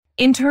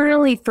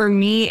internally for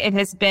me, it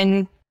has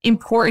been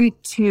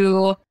important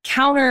to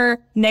counter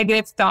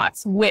negative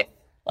thoughts with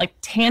like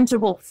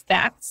tangible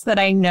facts that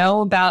I know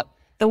about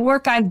the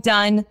work I've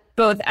done,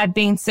 both at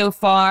Bain so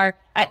far,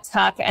 at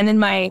Tuck, and in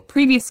my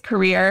previous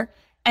career,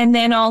 and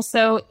then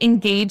also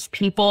engage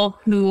people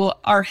who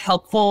are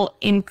helpful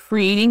in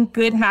creating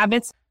good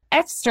habits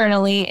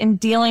externally in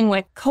dealing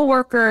with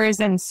coworkers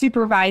and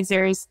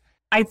supervisors.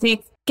 I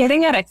think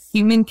getting at a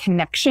human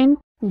connection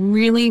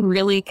really,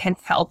 really can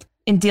help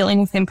in dealing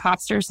with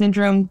imposter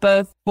syndrome,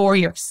 both for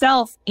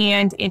yourself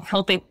and in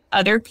helping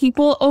other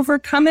people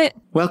overcome it.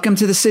 Welcome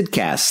to the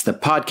Sidcast, the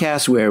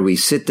podcast where we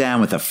sit down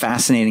with a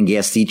fascinating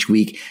guest each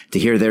week to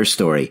hear their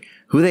story,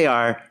 who they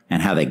are,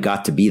 and how they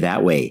got to be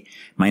that way.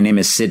 My name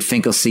is Sid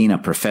Finkelstein, a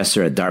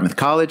professor at Dartmouth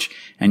College,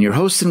 and your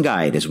host and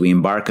guide as we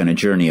embark on a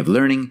journey of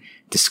learning,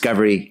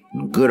 discovery,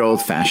 and good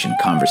old-fashioned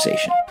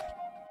conversation.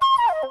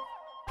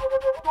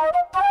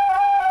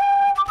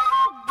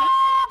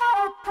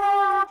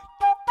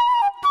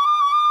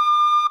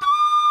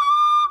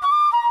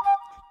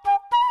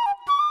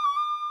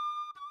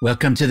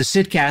 Welcome to the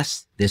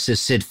Sidcast. This is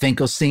Sid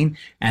Finkelstein,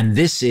 and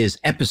this is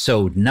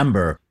episode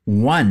number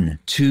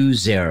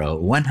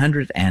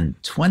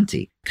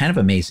 120. Kind of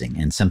amazing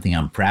and something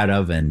I'm proud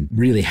of and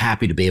really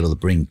happy to be able to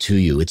bring to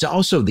you. It's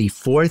also the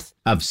fourth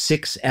of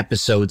 6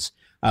 episodes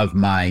of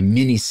my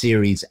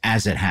mini-series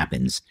As It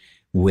Happens,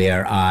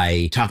 where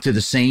I talk to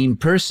the same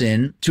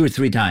person 2 or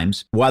 3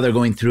 times while they're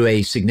going through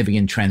a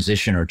significant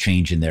transition or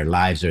change in their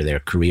lives or their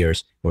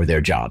careers or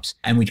their jobs.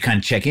 And we kind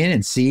of check in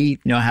and see,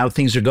 how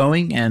things are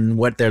going and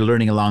what they're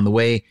learning along the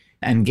way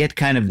and get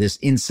kind of this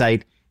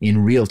insight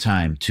in real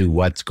time to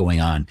what's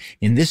going on.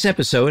 In this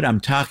episode,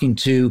 I'm talking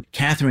to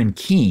Catharine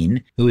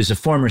Keene, who is a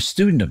former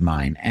student of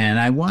mine. And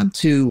I want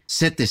to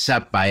set this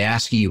up by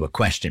asking you a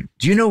question.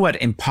 Do you know what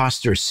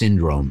imposter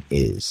syndrome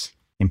is?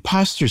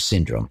 Imposter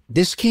syndrome.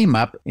 This came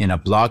up in a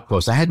blog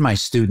post. I had my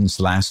students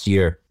last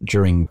year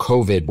during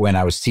COVID when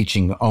I was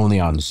teaching only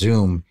on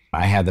Zoom.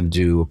 I had them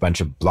do a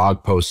bunch of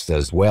blog posts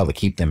as well to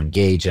keep them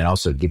engaged and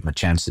also give them a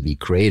chance to be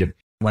creative.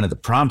 One of the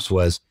prompts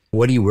was,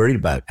 what are you worried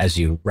about as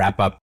you wrap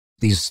up?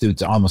 These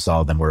students, almost all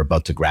of them were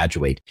about to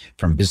graduate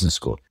from business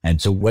school. And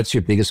so what's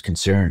your biggest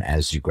concern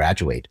as you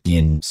graduate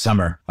in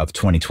summer of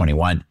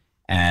 2021?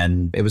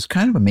 And it was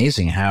kind of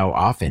amazing how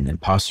often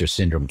imposter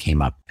syndrome came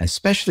up,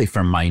 especially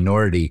from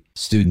minority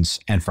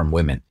students and from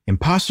women.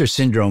 Imposter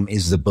syndrome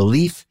is the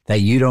belief that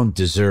you don't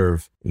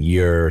deserve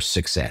your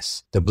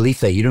success, the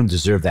belief that you don't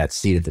deserve that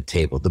seat at the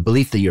table, the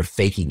belief that you're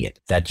faking it,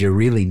 that you're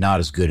really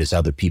not as good as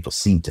other people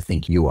seem to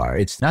think you are.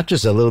 It's not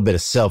just a little bit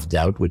of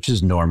self-doubt, which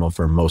is normal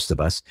for most of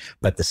us,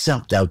 but the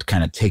self-doubt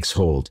kind of takes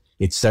hold.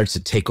 It starts to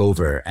take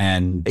over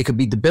and it could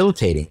be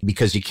debilitating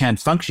because you can't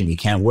function, you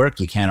can't work,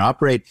 you can't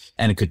operate,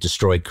 and it could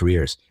destroy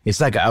careers.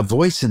 It's like a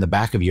voice in the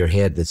back of your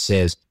head that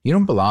says, you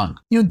don't belong.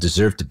 You don't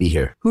deserve to be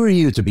here. Who are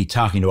you to be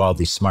talking to all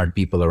these smart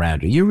people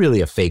around you? You're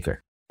really a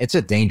faker. It's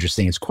a dangerous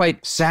thing. It's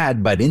quite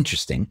sad, but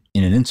interesting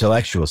in an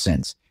intellectual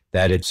sense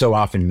that it's so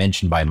often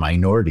mentioned by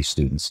minority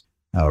students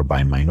or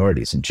by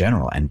minorities in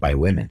general and by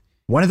women.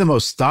 One of the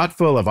most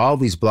thoughtful of all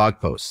these blog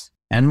posts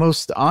and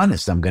most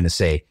honest, I'm going to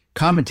say,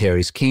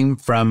 commentaries came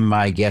from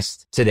my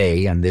guest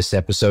today on this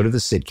episode of the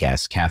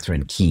Sidcast,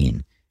 Catharine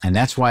Keene. And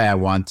that's why I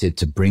wanted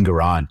to bring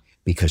her on,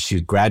 because she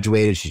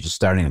graduated. She's just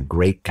starting a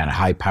great kind of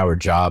high-powered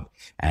job.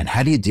 And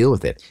how do you deal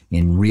with it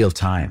in real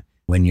time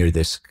when you're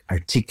this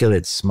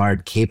articulate,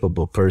 smart,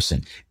 capable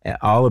person?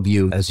 All of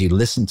you, as you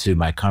listen to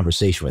my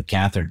conversation with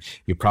Catharine,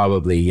 you're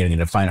probably going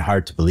to find it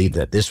hard to believe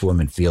that this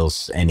woman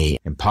feels any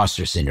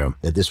imposter syndrome,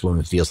 that this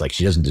woman feels like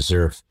she doesn't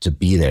deserve to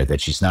be there,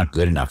 that she's not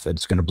good enough, that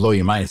it's going to blow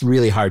your mind. It's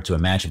really hard to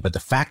imagine. But the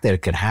fact that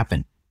it could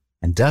happen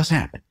and does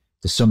happen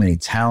to so many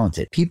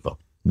talented people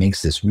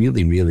makes this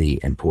really,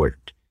 really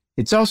important.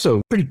 It's also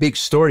a pretty big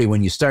story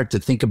when you start to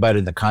think about it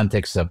in the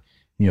context of,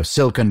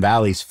 Silicon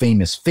Valley's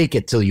famous fake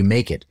it till you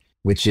make it,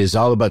 which is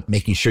all about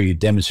making sure you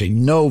demonstrate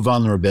no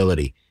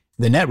vulnerability.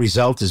 The net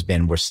result has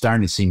been we're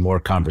starting to see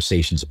more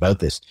conversations about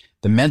this.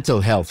 The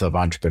mental health of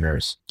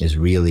entrepreneurs has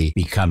really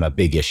become a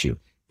big issue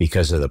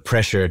because of the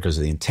pressure, because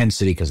of the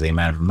intensity, because of the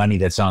amount of money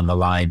that's on the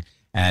line,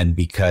 and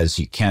because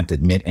you can't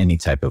admit any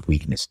type of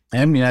weakness.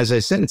 I mean, as I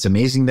said, it's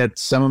amazing that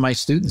some of my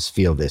students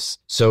feel this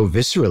so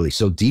viscerally,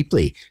 so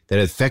deeply, that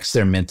it affects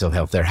their mental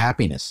health, their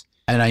happiness.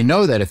 And I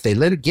know that if they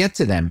let it get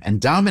to them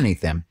and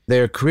dominate them,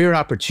 their career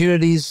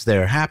opportunities,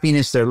 their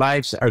happiness, their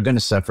lives are going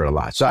to suffer a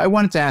lot. So I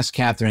wanted to ask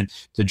Catharine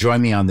to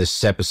join me on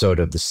this episode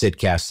of the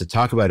Sidcast to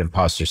talk about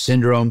imposter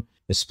syndrome,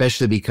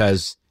 especially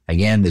because,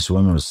 again, this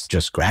woman was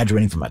just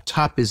graduating from a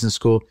top business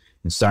school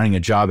and starting a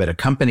job at a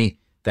company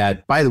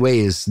that, by the way,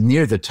 is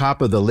near the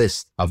top of the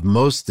list of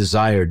most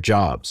desired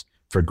jobs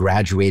for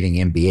graduating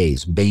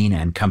MBAs, Bain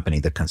and Company,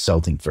 the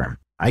consulting firm.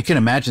 I can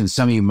imagine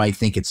some of you might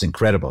think it's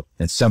incredible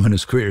that someone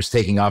whose career is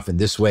taking off in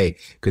this way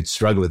could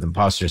struggle with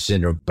imposter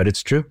syndrome, but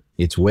it's true.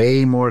 It's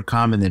way more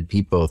common than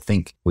people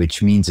think,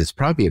 which means it's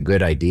probably a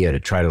good idea to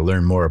try to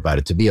learn more about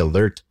it, to be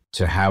alert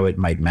to how it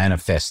might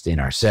manifest in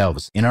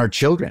ourselves, in our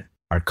children,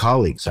 our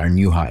colleagues, our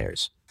new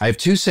hires. I have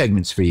 2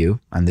 segments for you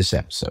on this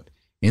episode.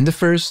 In the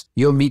first,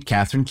 you'll meet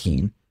Catharine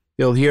Keene.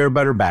 You'll hear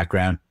about her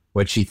background,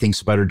 what she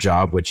thinks about her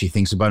job, what she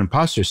thinks about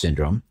imposter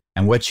syndrome,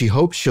 and what she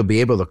hopes she'll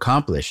be able to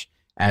accomplish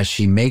as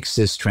she makes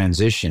this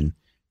transition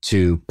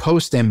to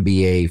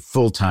post-MBA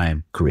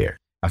full-time career.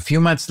 A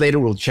few months later,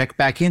 we'll check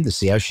back in to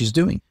see how she's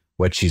doing,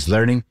 what she's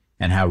learning,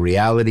 and how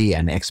reality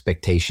and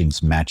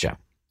expectations match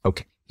up.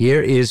 Okay,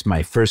 here is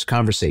my first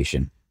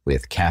conversation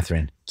with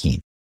Catharine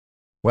Keene.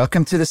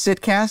 Welcome to the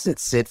Sitcast.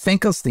 It's Sid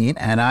Finkelstein,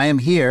 and I am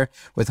here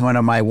with one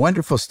of my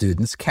wonderful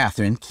students,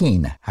 Catharine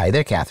Keene. Hi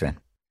there, Catharine.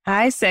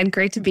 Hi, Sid.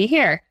 Great to be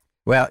here.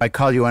 Well, I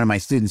call you one of my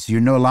students.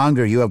 You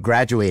have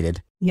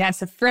graduated.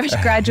 Yes, a fresh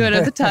graduate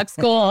of the Tuck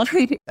School.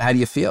 How do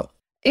you feel?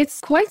 It's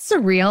quite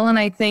surreal, and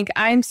I think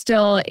I'm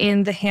still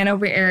in the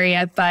Hanover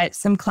area, but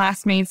some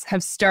classmates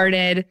have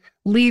started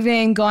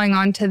leaving, going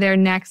on to their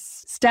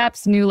next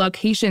steps, new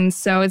locations.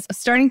 So it's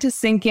starting to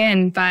sink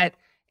in, but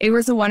it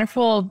was a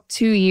wonderful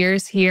 2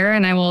 years here,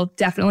 and I will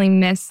definitely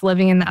miss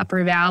living in the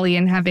Upper Valley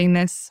and having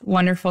this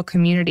wonderful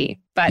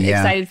community, but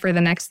excited for the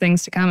next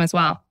things to come as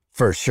well.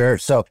 For sure.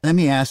 So let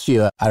me ask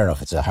you, I don't know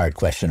if it's a hard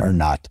question or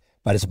not,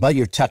 but it's about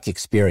your Tuck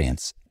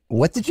experience.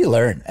 What did you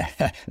learn?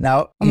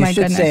 Now, you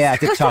should say I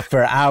could talk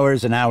for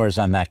hours and hours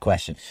on that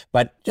question,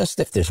 but just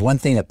if there's one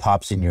thing that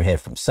pops in your head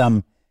from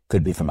some,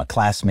 could be from a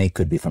classmate,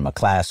 could be from a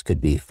class,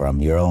 could be from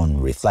your own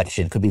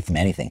reflection, could be from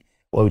anything.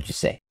 What would you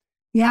say?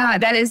 Yeah,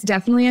 that is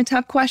definitely a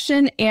tough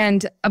question.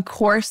 And of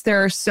course,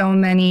 there are so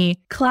many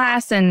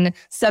class and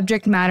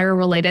subject matter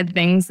related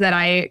things that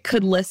I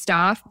could list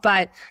off.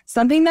 But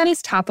something that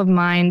is top of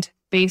mind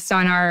based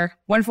on our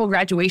wonderful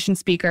graduation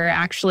speaker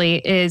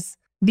actually is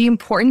the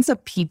importance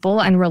of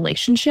people and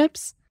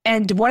relationships.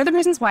 And one of the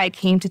reasons why I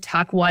came to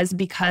Tuck was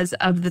because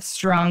of the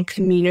strong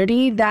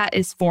community that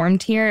is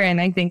formed here. And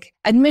I think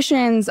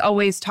admissions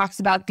always talks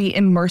about the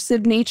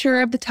immersive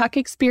nature of the Tuck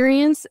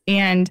experience.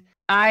 And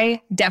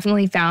I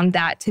definitely found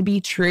that to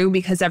be true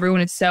because everyone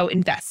is so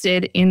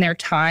invested in their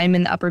time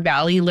in the Upper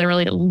Valley,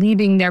 literally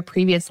leaving their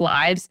previous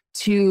lives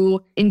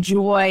to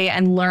enjoy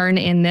and learn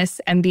in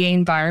this MBA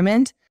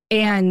environment.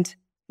 And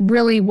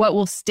really what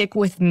will stick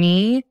with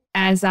me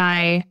as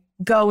I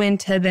go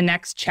into the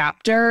next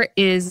chapter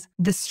is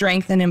the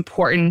strength and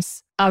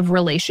importance of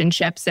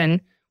relationships.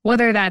 And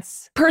whether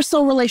that's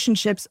personal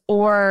relationships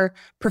or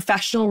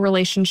professional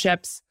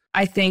relationships,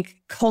 I think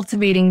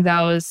cultivating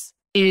those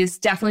is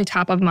definitely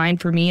top of mind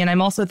for me. And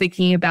I'm also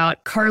thinking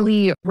about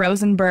Carly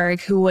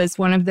Rosenberg, who was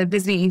one of the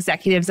visiting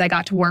executives I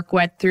got to work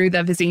with through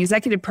the visiting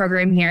executive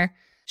program here.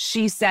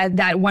 She said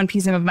that one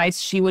piece of advice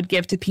she would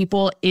give to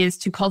people is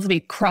to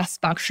cultivate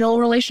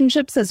cross-functional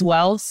relationships as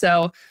well.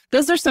 So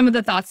those are some of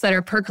the thoughts that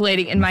are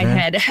percolating in my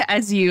head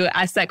as you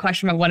ask that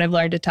question about what I've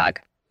learned at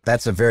Tuck.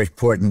 That's a very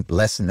important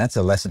lesson. That's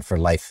a lesson for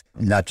life,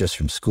 not just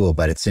from school,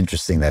 but it's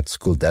interesting that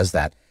school does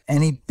that.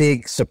 Any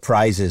big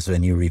surprises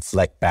when you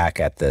reflect back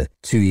at the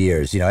 2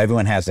 years? You know,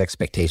 everyone has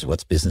expectations.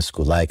 What's business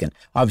school like? And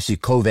obviously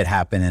COVID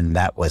happened and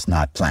that was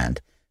not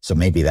planned. So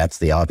maybe that's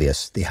the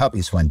obvious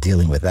one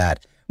dealing with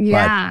that.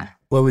 Yeah.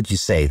 But what would you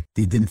say?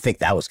 You didn't think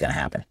that was going to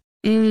happen?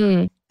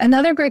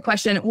 Another great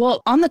question.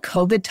 Well, on the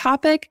COVID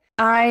topic,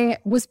 I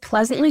was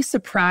pleasantly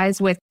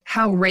surprised with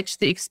how rich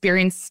the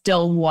experience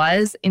still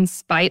was in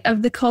spite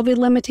of the COVID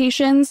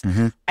limitations.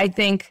 I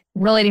think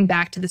relating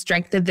back to the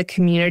strength of the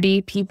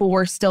community, people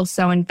were still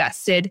so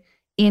invested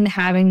in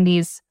having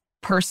these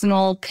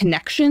personal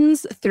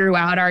connections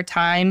throughout our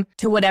time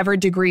to whatever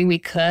degree we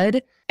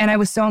could. And I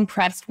was so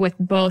impressed with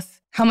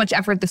both how much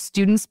effort the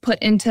students put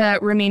into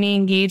remaining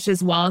engaged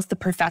as well as the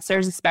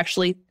professors,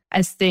 especially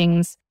as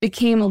things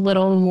became a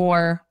little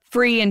more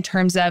free in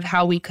terms of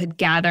how we could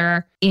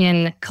gather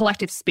in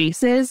collective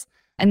spaces.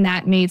 And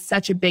that made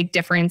such a big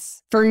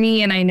difference for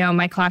me. And I know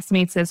my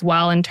classmates as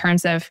well in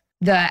terms of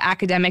the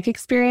academic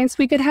experience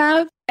we could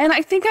have. And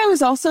I think I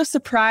was also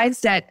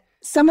surprised at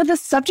some of the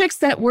subjects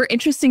that were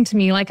interesting to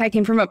me. Like I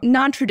came from a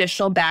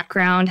non-traditional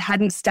background,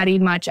 hadn't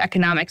studied much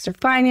economics or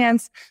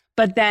finance,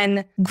 but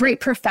then great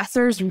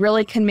professors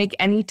really can make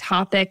any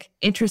topic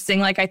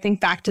interesting. Like I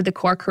think back to the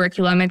core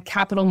curriculum and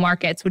capital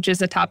markets, which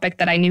is a topic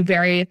that I knew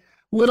very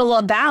little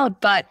about,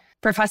 but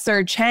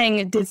Professor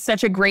Chang did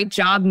such a great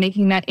job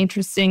making that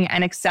interesting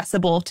and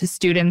accessible to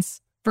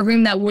students for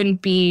whom that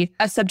wouldn't be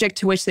a subject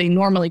to which they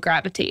normally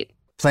gravitate.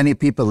 Plenty of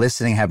people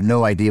listening have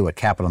no idea what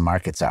capital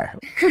markets are.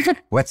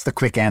 What's the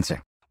quick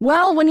answer?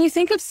 Well, when you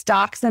think of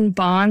stocks and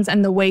bonds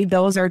and the way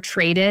those are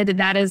traded,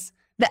 that is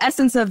the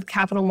essence of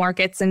capital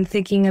markets and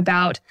thinking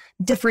about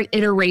different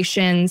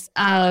iterations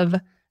of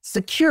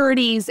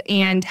securities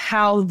and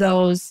how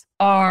those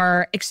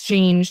are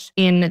exchanged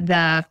in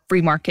the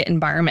free market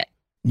environment.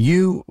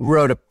 You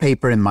wrote a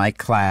paper in my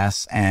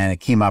class, and it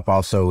came up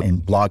also in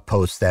blog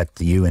posts that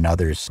you and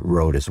others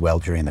wrote as well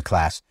during the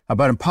class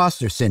about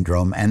imposter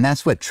syndrome. And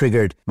that's what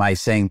triggered my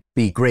saying,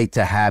 be great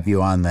to have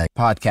you on the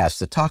podcast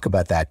to talk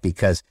about that,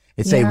 because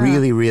it's a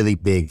really, really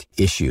big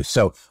issue.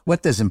 So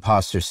what does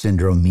imposter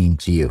syndrome mean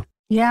to you?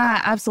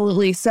 Yeah,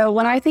 absolutely. So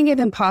when I think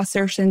of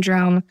imposter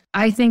syndrome,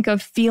 I think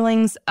of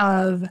feelings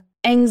of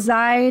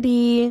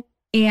anxiety,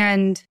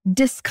 and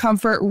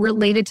discomfort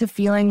related to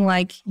feeling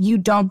like you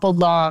don't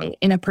belong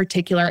in a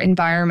particular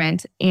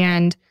environment.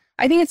 And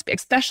I think it's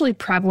especially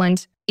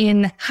prevalent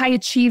in high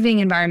achieving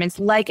environments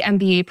like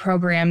MBA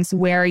programs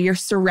where you're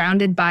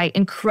surrounded by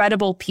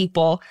incredible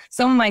people.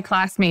 Some of my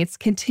classmates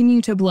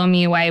continue to blow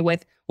me away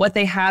with what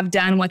they have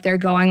done, what they're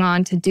going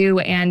on to do.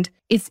 And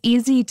it's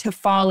easy to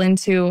fall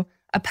into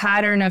a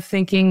pattern of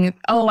thinking,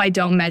 oh, I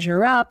don't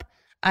measure up.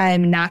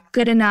 I'm not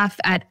good enough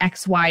at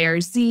X, Y,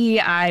 or Z.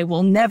 I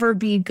will never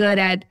be good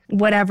at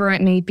whatever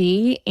it may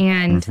be.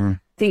 And I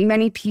think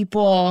many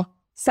people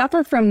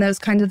suffer from those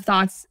kinds of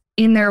thoughts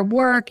in their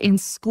work, in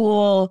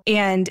school,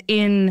 and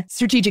in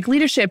strategic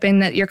leadership.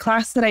 In your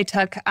class that I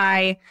took,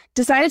 I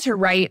decided to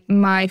write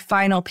my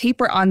final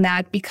paper on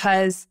that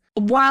because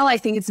while I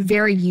think it's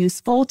very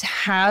useful to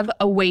have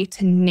a way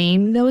to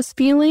name those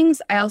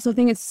feelings, I also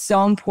think it's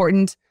so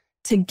important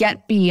to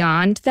get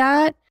beyond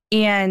that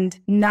and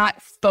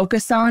not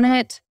focus on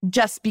it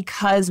just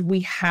because we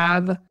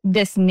have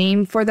this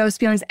name for those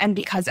feelings and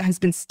because it has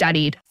been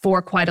studied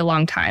for quite a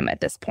long time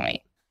at this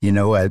point. You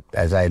know what?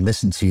 As I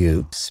listen to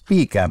you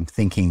speak, I'm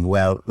thinking,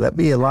 well, there'll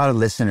be a lot of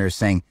listeners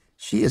saying,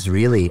 she is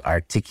really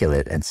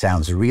articulate and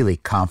sounds really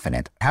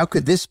confident. How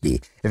could this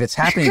be? If it's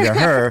happening to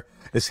her,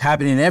 it's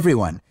happening to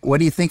everyone. What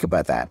do you think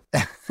about that?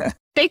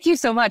 Thank you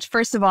so much.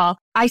 First of all,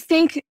 I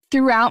think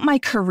throughout my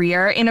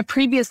career, in a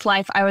previous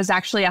life, I was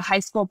actually a high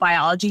school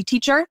biology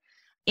teacher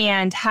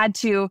and had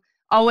to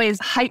always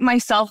hype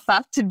myself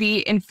up to be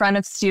in front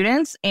of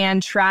students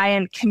and try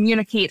and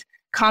communicate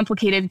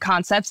complicated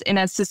concepts in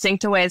as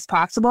succinct a way as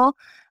possible.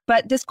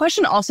 But this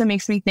question also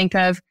makes me think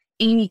of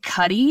Amy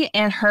Cuddy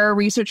and her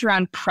research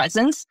around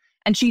presence.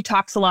 And she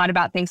talks a lot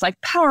about things like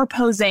power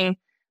posing,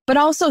 but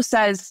also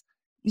says,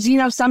 you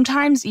know,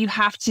 sometimes you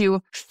have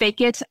to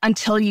fake it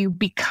until you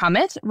become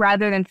it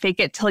rather than fake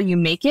it till you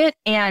make it.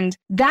 And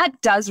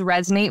that does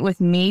resonate with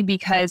me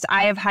because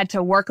I have had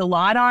to work a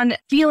lot on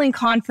feeling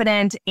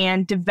confident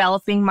and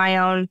developing my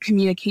own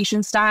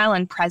communication style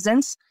and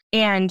presence.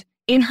 And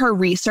in her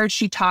research,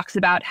 she talks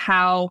about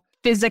how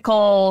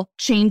physical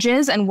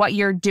changes and what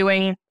you're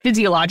doing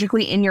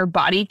physiologically in your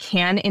body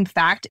can, in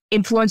fact,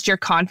 influence your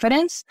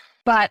confidence.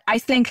 But I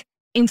think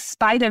in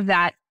spite of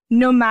that,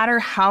 no matter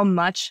how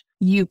much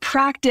you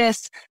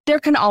practice, there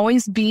can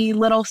always be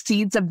little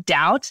seeds of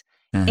doubt.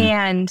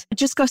 And it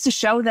just goes to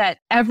show that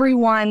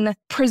everyone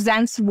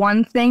presents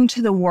one thing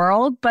to the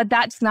world, but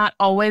that's not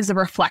always a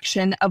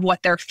reflection of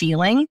what they're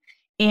feeling.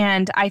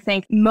 And I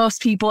think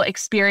most people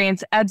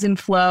experience ebbs and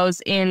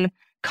flows in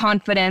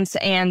confidence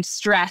and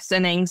stress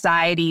and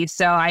anxiety.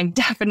 So I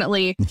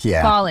definitely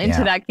fall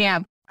into that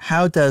camp.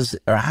 How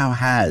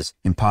has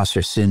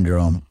imposter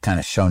syndrome kind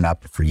of shown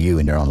up for you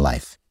in your own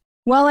life?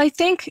 Well, I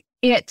think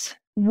it,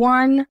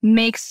 one,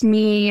 makes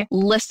me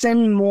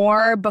listen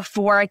more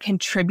before I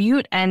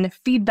contribute, and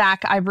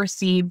feedback I've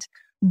received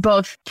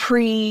both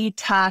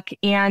pre-Tuck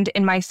and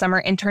in my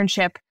summer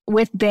internship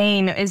with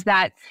Bain is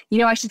that, you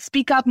know, I should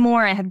speak up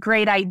more. I have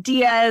great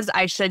ideas.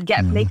 I should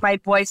make my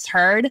voice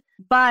heard.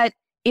 But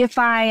if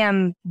I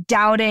am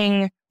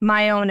doubting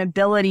my own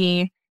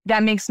ability,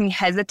 that makes me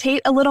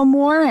hesitate a little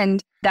more.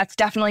 And that's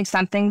definitely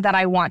something that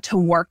I want to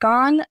work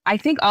on. I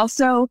think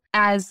also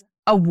as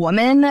a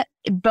woman,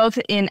 both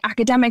in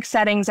academic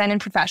settings and in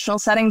professional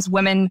settings,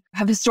 women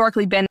have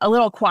historically been a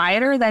little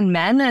quieter than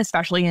men,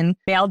 especially in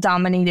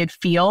male-dominated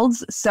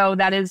fields. So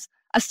that is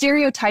a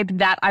stereotype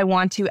that I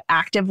want to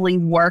actively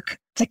work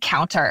to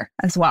counter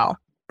as well.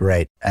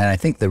 Right. And I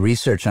think the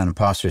research on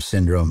imposter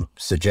syndrome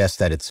suggests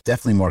that it's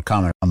definitely more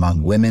common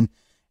among women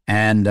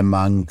and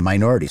among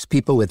minorities,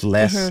 people with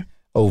less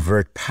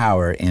overt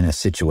power in a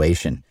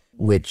situation,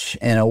 which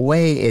in a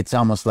way, it's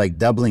almost like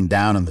doubling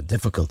down on the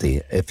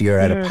difficulty. If you're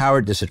at a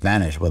power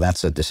disadvantage, well,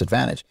 that's a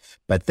disadvantage.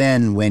 But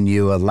then when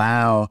you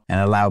allow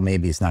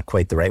maybe it's not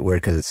quite the right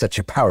word because it's such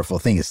a powerful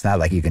thing. It's not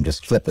like you can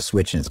just flip a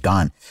switch and it's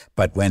gone.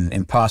 But when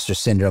imposter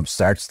syndrome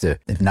starts to,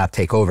 if not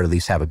take over, at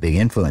least have a big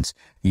influence,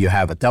 you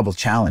have a double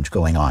challenge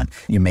going on.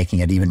 You're making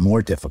it even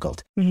more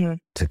difficult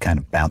to kind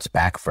of bounce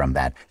back from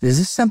that. Is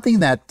this something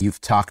that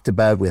you've talked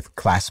about with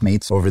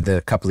classmates over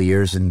the couple of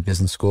years in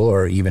business school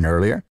or even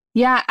earlier?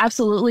 Yeah,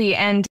 absolutely.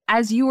 And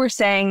as you were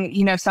saying,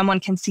 you know,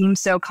 someone can seem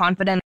so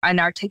confident and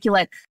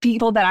articulate.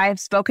 People that I have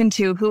spoken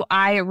to who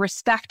I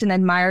respect and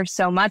admire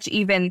so much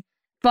even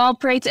fall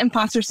prey to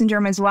imposter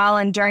syndrome as well.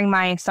 And during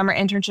my summer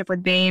internship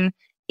with Bain,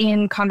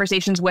 in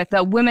conversations with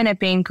the women at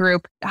Bain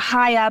Group,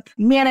 high up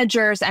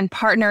managers and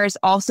partners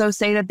also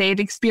say that they've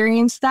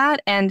experienced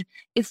that. And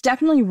it's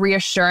definitely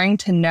reassuring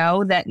to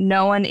know that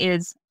no one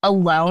is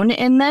alone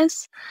in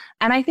this.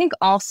 And I think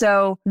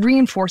also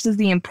reinforces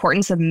the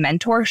importance of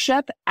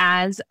mentorship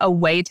as a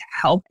way to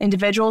help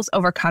individuals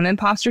overcome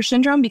imposter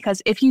syndrome.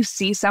 Because if you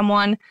see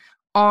someone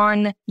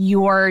on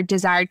your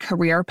desired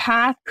career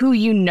path who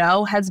you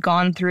know has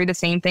gone through the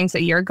same things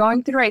that you're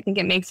going through, I think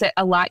it makes it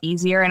a lot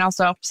easier. And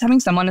also just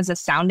having someone as a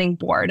sounding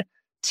board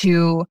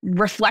to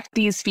reflect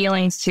these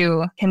feelings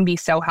to can be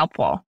so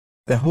helpful.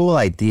 The whole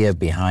idea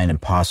behind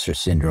imposter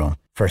syndrome,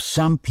 for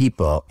some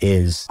people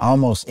is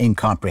almost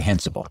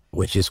incomprehensible,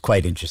 which is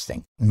quite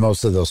interesting.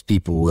 Most of those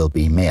people will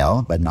be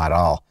male, but not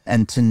all.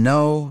 And to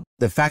know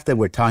the fact that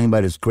we're talking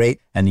about it is great,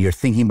 and you're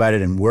thinking about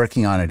it and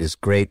working on it is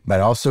great,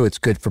 but also it's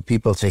good for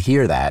people to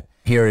hear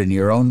it in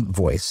your own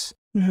voice.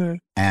 Mm-hmm.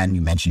 And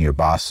you mentioned your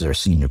bosses or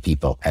senior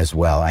people as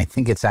well. I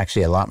think it's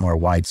actually a lot more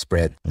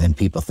widespread than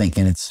people think.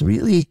 And it's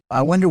really,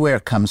 I wonder where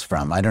it comes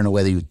from. I don't know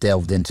whether you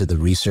delved into the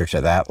research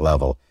at that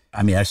level.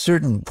 I mean, at a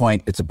certain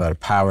point, it's about a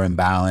power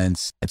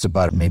imbalance. It's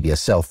about maybe a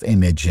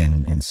self-image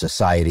in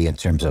society in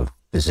terms of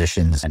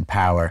positions and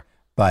power,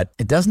 but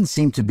it doesn't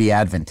seem to be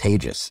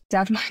advantageous.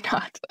 Definitely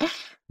not.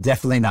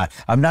 Definitely not.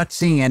 I'm not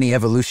seeing any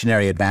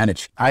evolutionary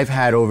advantage. I've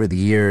had over the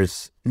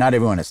years, not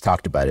everyone has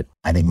talked about it.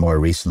 I think more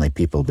recently,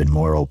 people have been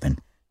more open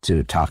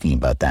to talking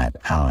about that.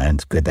 And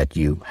it's good that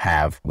you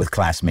have with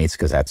classmates,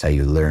 because that's how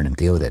you learn and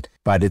deal with it.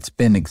 But it's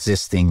been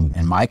existing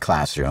in my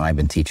classroom. I've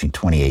been teaching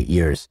 28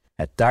 years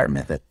at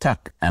Dartmouth, at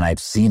Tuck, and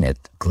I've seen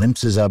it,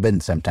 glimpses of it,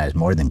 and sometimes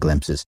more than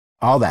glimpses,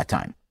 all that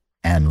time.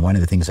 And one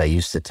of the things I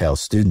used to tell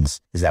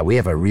students is that we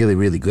have a really,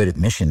 really good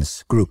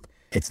admissions group.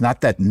 It's not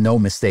that no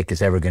mistake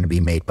is ever going to be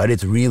made, but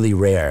it's really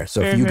rare.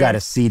 So if you got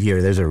a seat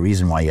here, there's a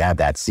reason why you have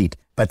that seat.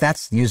 But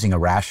that's using a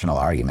rational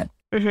argument.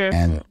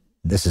 And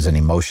this is an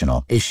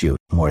emotional issue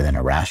more than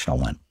a rational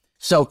one.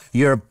 So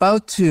you're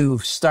about to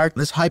start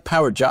this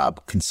high-powered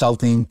job,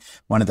 consulting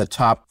one of the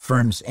top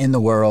firms in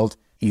the world.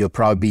 You'll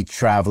probably be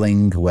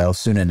traveling, well,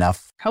 soon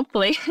enough.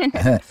 Hopefully.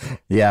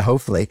 Yeah,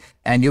 hopefully.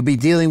 And you'll be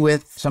dealing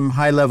with some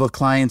high-level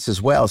clients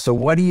as well. So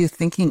what are you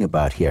thinking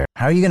about here?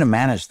 How are you going to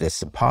manage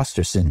this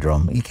imposter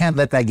syndrome? You can't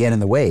let that get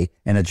in the way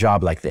in a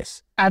job like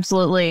this.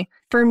 Absolutely.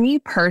 For me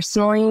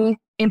personally,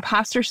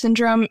 imposter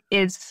syndrome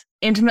is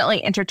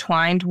intimately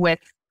intertwined with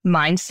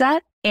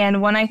mindset.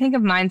 And when I think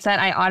of mindset,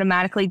 I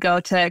automatically go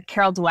to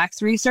Carol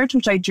Dweck's research,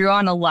 which I drew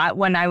on a lot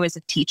when I was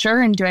a teacher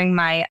and doing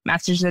my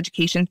master's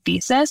education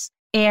thesis.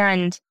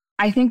 And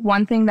I think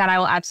one thing that I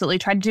will absolutely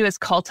try to do is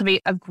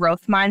cultivate a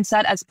growth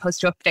mindset as opposed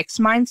to a fixed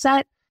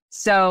mindset.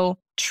 So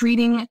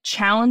treating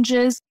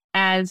challenges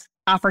as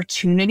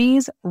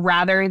opportunities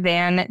rather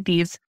than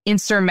these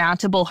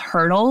insurmountable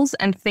hurdles,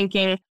 and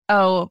thinking,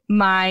 oh,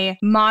 my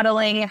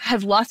modeling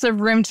has lots of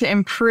room to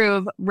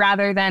improve,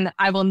 rather than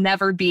I will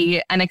never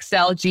be an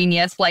Excel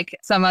genius like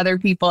some other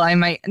people I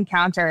might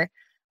encounter.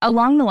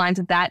 Along the lines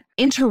of that,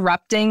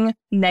 interrupting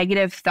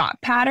negative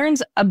thought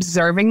patterns,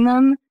 observing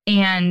them,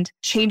 and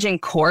changing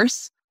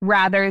course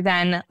rather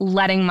than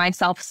letting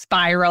myself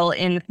spiral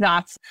in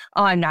thoughts,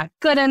 oh, I'm not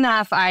good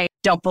enough, I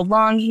don't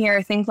belong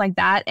here, things like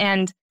that.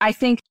 And I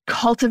think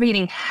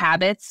cultivating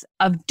habits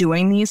of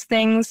doing these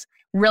things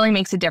really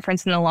makes a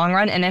difference in the long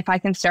run. And if I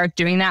can start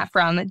doing that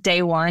from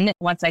day one,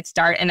 once I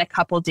start in a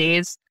couple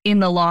days, in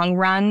the long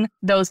run,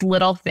 those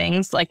little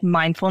things like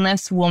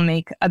mindfulness will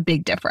make a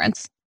big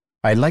difference.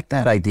 I like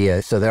that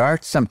idea. So there are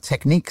some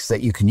techniques that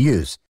you can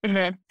use.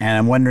 And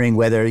I'm wondering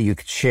whether you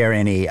could share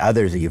any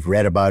others that you've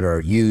read about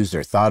or used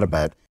or thought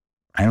about.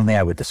 I don't think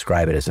I would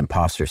describe it as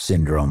imposter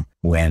syndrome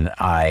when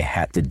I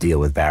had to deal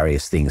with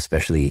various things,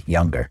 especially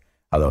younger,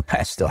 although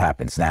that still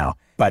happens now.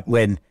 But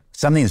when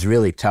something is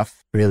really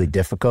tough, really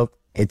difficult,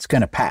 it's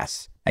going to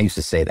pass. I used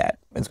to say that.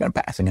 It's going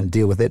to pass. I'm going to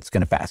deal with it. It's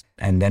going to pass.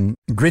 And then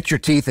grit your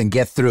teeth and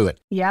get through it.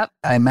 Yep.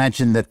 I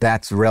imagine that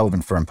that's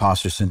relevant for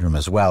imposter syndrome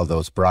as well, though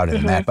it's broader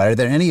than that. But are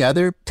there any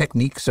other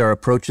techniques or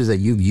approaches that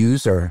you've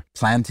used or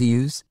plan to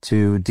use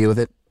to deal with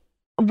it?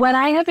 When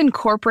I have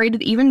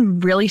incorporated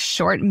even really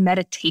short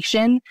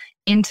meditation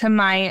into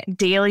my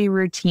daily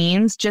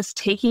routines, just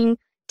taking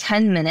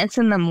 10 minutes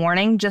in the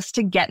morning just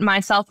to get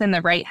myself in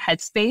the right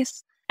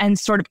headspace and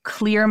sort of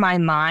clear my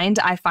mind,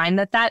 I find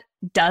that that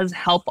does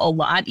help a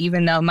lot,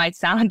 even though it might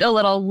sound a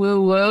little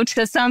woo-woo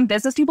to some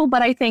business people.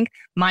 But I think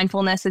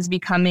mindfulness is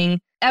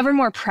becoming ever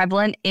more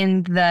prevalent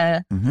in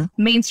the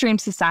mainstream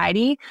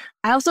society.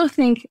 I also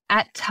think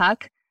at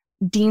Tuck,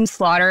 Dean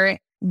Slaughter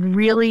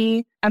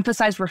really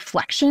emphasized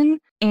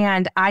reflection.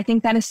 And I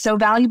think that is so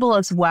valuable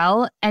as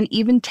well. And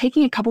even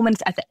taking a couple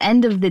minutes at the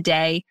end of the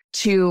day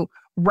to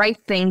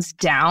write things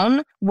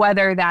down,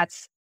 whether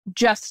that's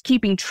just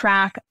keeping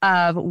track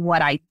of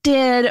what I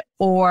did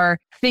or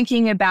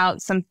thinking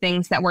about some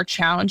things that were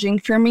challenging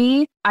for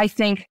me. I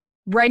think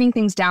writing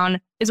things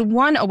down is a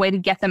way to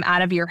get them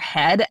out of your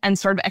head and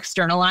sort of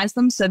externalize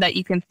them so that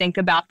you can think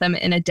about them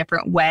in a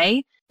different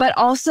way, but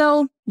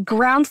also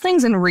ground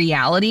things in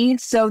reality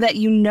so that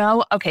you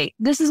know, okay,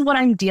 this is what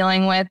I'm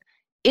dealing with.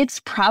 It's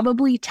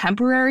probably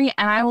temporary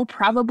and I will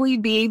probably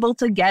be able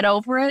to get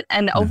over it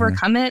and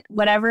overcome it,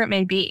 whatever it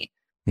may be.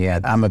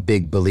 Yeah, I'm a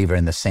big believer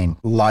in the same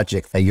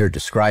logic that you're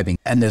describing.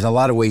 And there's a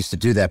lot of ways to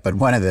do that. But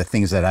one of the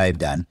things that I've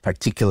done,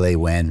 particularly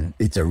when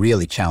it's a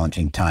really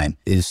challenging time,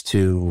 is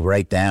to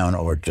write down,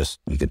 or just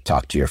you could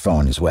talk to your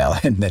phone as well,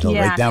 and it'll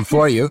write down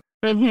for you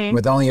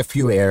with only a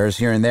few errors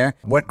here and there,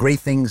 what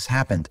great things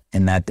happened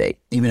in that day,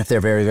 even if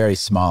they're very, very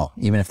small,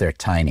 even if they're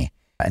tiny.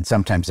 And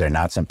sometimes they're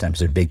not, sometimes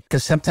they're big.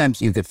 Because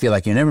sometimes you could feel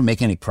like you never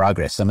make any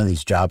progress. Some of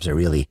these jobs are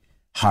really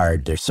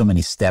hard. There's so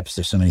many steps,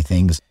 there's so many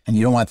things, and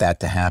you don't want that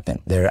to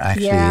happen. There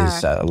actually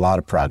is a lot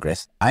of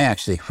progress. I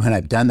actually, when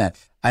I've done that,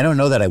 I don't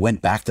know that I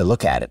went back to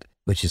look at it,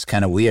 which is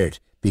kind of weird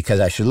because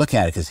I should look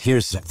at it because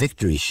here's a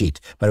victory sheet.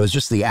 But it was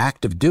just the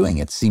act of doing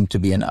it seemed to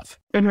be enough.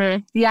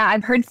 Mm-hmm. Yeah,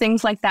 I've heard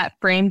things like that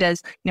framed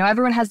as,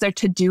 everyone has their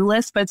to-do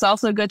list, but it's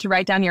also good to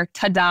write down your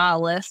ta-da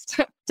list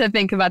to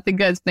think about the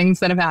good things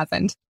that have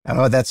happened.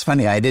 Oh, that's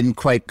funny. I didn't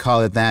quite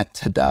call it that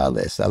ta-da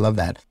list. I love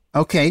that.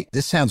 Okay,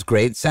 this sounds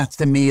great. It sounds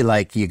to me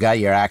like you got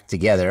your act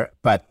together,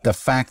 but the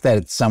fact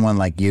that someone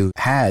like you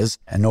has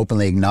and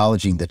openly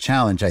acknowledging the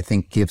challenge, I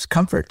think gives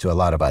comfort to a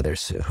lot of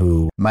others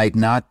who might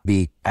not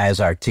be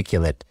as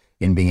articulate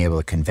in being able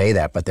to convey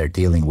that, but they're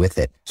dealing with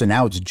it. So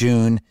now it's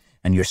June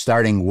and you're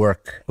starting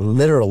work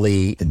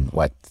literally in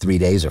 3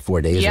 days or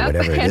 4 days or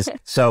whatever it is.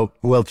 So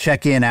we'll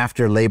check in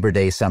after Labor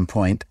Day some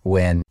point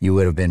when you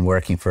would have been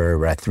working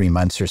for 3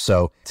 months or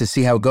so to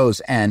see how it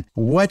goes. And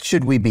what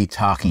should we be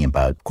talking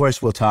about? Of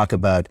course, we'll talk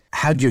about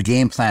how did your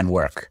game plan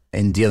work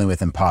in dealing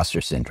with imposter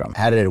syndrome?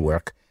 How did it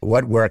work?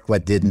 What worked?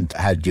 What didn't?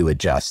 How did you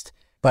adjust?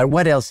 But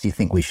what else do you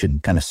think we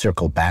should kind of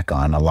circle back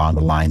on along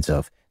the lines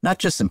of not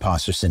just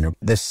imposter syndrome?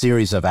 This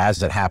series of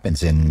As It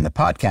Happens in the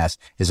podcast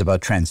is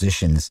about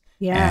transitions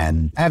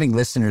and having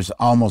listeners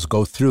almost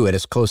go through it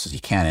as close as you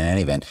can in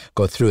any event,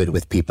 go through it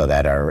with people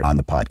that are on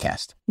the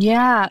podcast.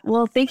 Yeah.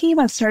 Well, thinking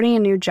about starting a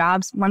new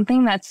job, one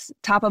thing that's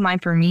top of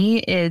mind for me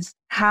is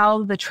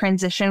how the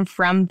transition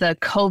from the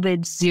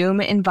COVID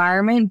Zoom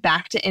environment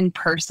back to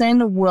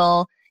in-person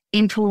will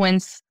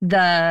influence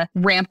the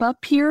ramp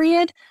up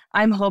period.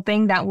 I'm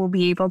hoping that we'll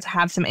be able to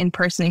have some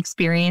in-person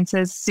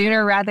experiences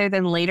sooner rather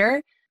than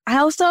later. I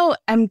also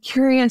am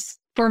curious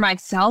for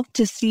myself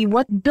to see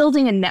what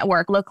building a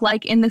network look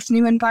like in this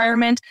new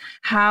environment.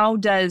 How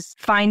does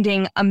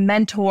finding a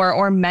mentor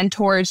or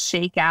mentors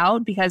shake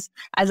out? Because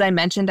as I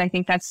mentioned, I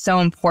think that's so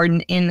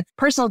important in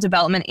personal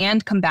development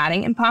and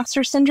combating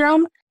imposter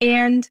syndrome.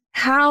 And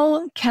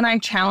how can I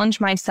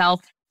challenge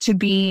myself to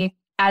be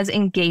as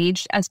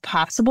engaged as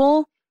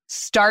possible,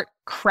 start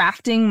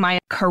crafting my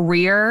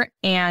career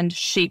and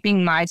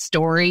shaping my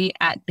story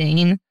at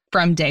Bain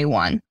from day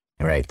one?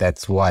 Right.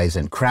 That's wise.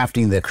 And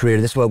crafting the career,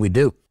 this is what we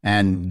do.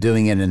 And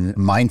doing it in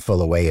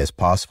mindful a way as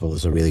possible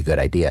is a really good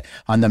idea.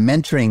 On the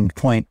mentoring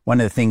point,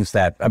 one of the things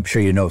that I'm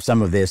sure you know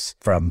some of this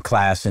from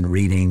class and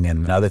reading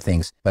and other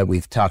things, but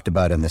we've talked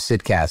about in the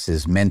Sitcast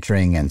is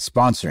mentoring and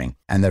sponsoring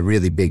and the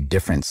really big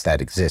difference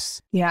that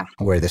exists. Yeah.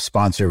 Where the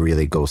sponsor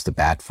really goes to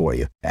bat for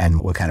you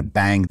and will kind of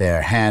bang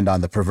their hand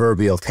on the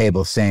proverbial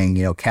table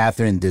saying,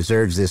 Catharine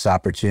deserves this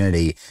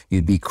opportunity.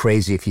 You'd be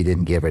crazy if you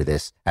didn't give her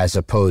this, as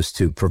opposed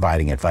to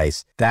providing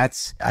advice.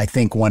 That's, I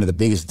think, one of the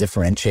biggest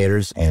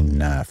differentiators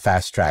in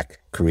fast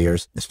track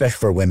careers, especially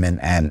for women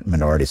and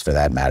minorities for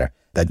that matter,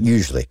 that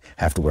usually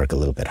have to work a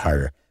little bit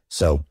harder.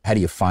 So how do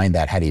you find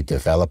that? How do you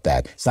develop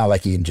that? It's not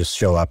like you can just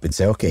show up and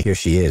say, okay, here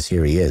she is,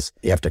 here he is.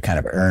 You have to kind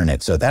of earn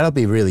it. So that'll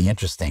be really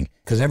interesting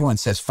because everyone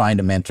says find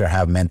a mentor,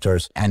 have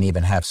mentors, and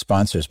even have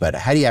sponsors. But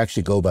how do you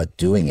actually go about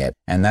doing it?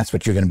 And that's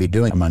what you're going to be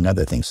doing, among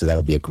other things. So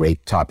that'll be a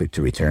great topic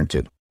to return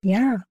to.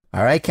 Yeah.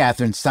 All right,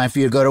 Catharine, it's time for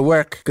you to go to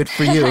work. Good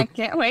for you. I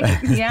can't wait.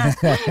 Yeah.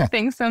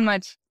 Thanks so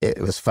much. It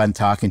was fun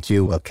talking to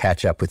you. We'll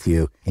catch up with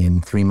you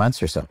in 3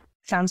 months or so.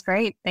 Sounds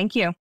great. Thank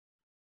you.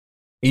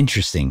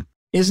 Interesting.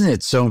 Isn't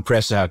it so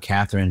impressive how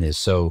Catharine is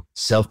so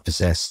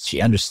self-possessed?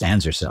 She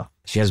understands herself.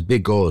 She has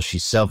big goals.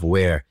 She's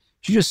self-aware.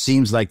 She just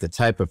seems like the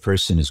type of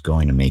person who's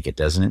going to make it,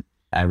 doesn't it?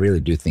 I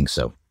really do think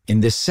so.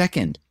 In this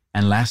second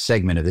and last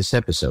segment of this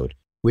episode,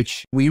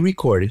 which we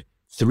recorded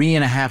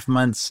 3.5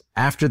 months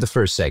after the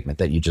first segment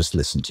that you just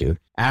listened to,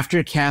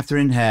 after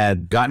Catharine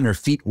had gotten her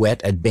feet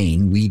wet at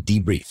Bain, we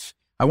debrief.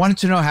 I wanted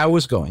to know how it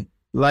was going,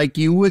 like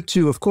you would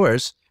too, of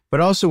course, but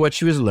also what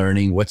she was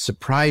learning, what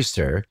surprised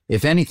her,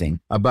 if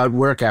anything, about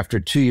work after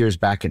 2 years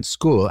back in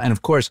school, and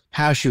of course,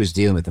 how she was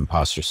dealing with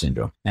imposter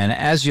syndrome. And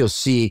as you'll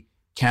see,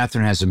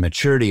 Catharine has a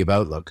maturity of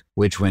outlook,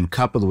 which when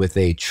coupled with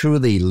a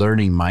truly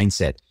learning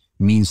mindset,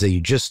 means that you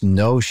just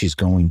know she's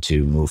going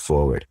to move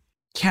forward.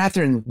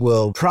 Catharine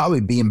will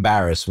probably be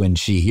embarrassed when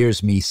she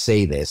hears me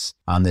say this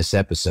on this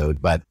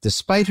episode, but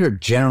despite her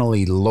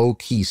generally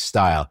low-key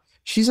style,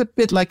 she's a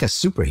bit like a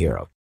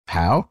superhero.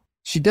 How?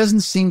 She doesn't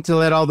seem to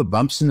let all the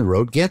bumps in the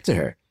road get to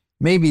her.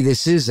 Maybe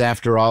this is,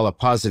 after all, a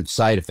positive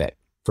side effect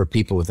for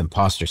people with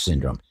imposter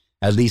syndrome,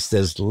 at least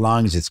as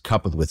long as it's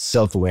coupled with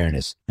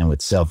self-awareness and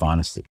with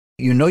self-honesty.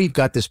 You know you've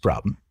got this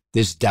problem,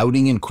 this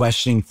doubting and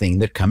questioning thing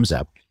that comes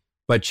up,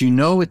 but you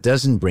know it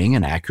doesn't bring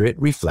an accurate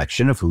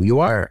reflection of who you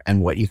are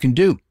and what you can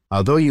do.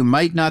 Although you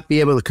might not be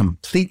able to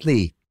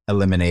completely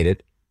eliminate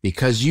it,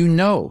 because you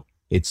know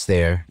it's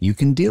there, you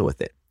can deal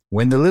with it.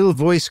 When the little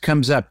voice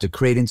comes up to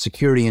create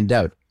insecurity and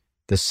doubt,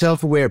 the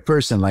self-aware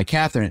person like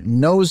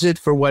Catharine knows it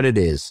for what it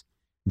is.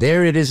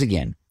 There it is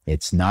again.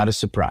 It's not a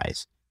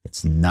surprise.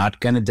 It's not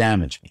going to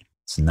damage me.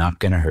 It's not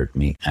going to hurt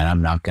me, and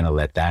I'm not going to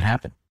let that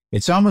happen.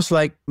 It's almost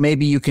like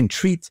maybe you can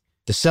treat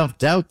the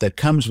self-doubt that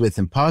comes with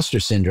imposter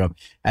syndrome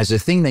as a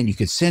thing that you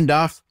could send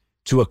off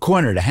to a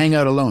corner to hang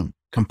out alone,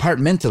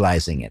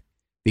 compartmentalizing it,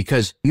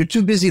 because you're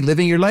too busy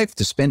living your life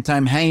to spend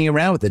time hanging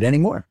around with it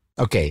anymore.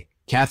 Okay,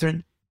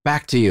 Catharine,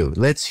 back to you.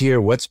 Let's hear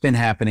what's been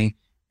happening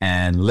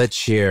And let's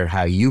share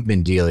how you've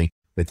been dealing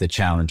with the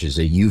challenges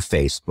that you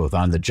face both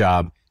on the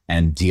job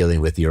and dealing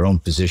with your own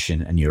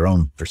position and your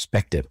own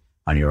perspective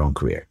on your own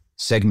career.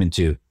 Segment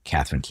 2,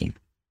 Catharine Keene.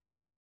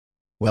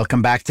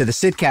 Welcome back to the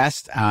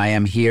Sidcast. I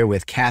am here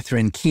with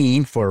Catharine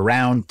Keene for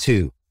round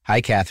 2.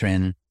 Hi,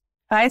 Catharine.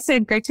 Hi,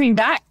 Sid. Great to be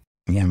back.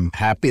 I'm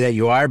happy that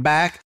you are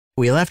back.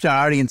 We left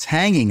our audience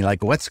hanging,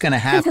 like what's going to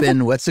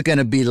happen? What's it going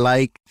to be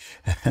like?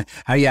 How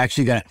are you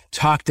actually going to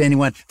talk to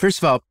anyone? First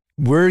of all,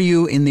 were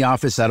you in the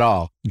office at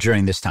all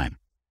during this time?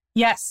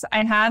 Yes,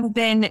 I have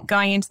been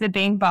going into the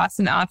Bain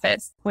Boston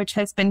office, which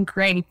has been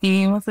great.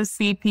 Being able to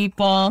see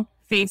people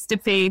face to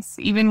face,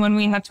 even when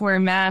we have to wear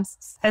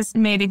masks, has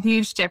made a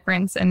huge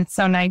difference. And it's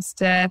so nice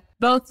to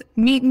both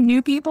meet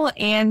new people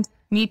and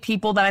meet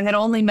people that I had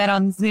only met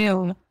on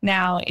Zoom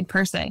now in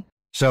person.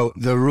 So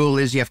the rule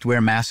is you have to wear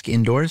a mask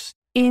indoors?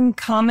 In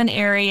common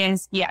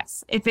areas,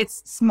 yes. If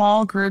it's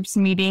small groups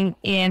meeting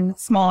in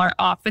smaller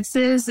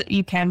offices,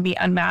 you can be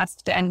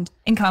unmasked. And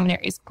in common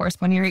areas, of course,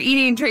 when you're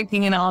eating,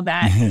 drinking, and all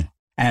that.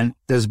 And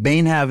does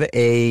Bain have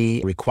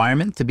a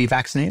requirement to be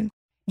vaccinated?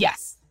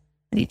 Yes,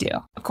 they do.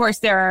 Of course,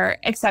 there are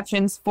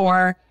exceptions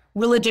for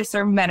religious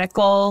or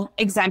medical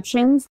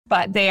exemptions,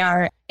 but they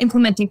are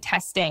implementing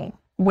testing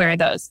where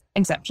those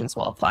exemptions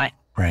will apply.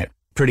 Right.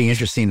 Pretty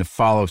interesting to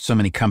follow so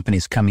many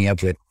companies coming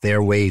up with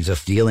their ways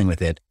of dealing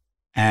with it.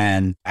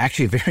 And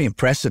actually very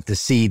impressive to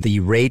see the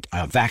rate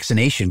of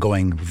vaccination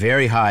going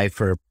very high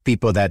for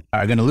people that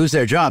are going to lose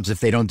their jobs if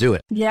they don't do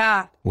it.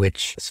 Yeah.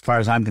 Which, as far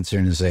as I'm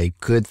concerned, is a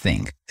good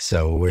thing.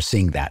 So we're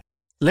seeing that.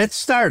 Let's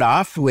start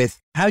off with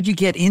how'd you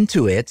get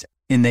into it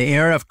in the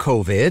era of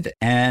COVID,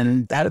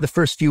 and how did the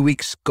first few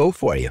weeks go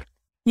for you?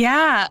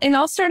 Yeah, it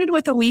all started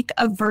with a week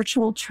of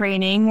virtual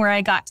training where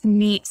I got to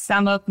meet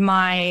some of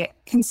my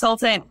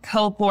consultant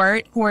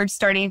cohort who were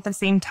starting at the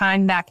same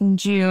time back in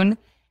June.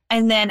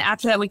 And then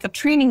after that week of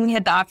training, we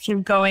had the option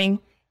of going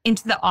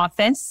into the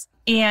office.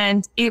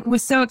 And it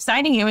was so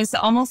exciting. It was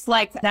almost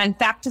like that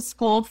back to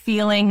school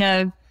feeling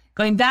of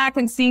going back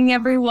and seeing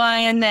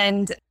everyone.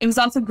 And it was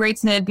also great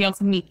to be able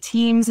to meet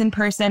teams in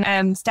person.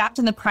 I'm staffed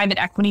in the private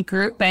equity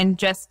group and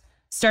just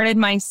started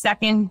my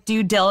second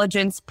due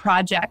diligence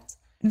project.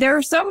 There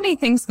are so many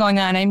things going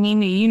on. I mean,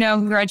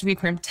 graduating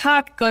from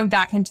Tuck, going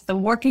back into the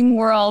working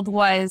world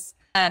was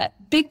a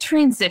big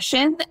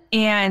transition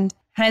and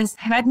has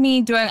had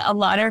me doing a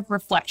lot of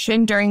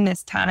reflection during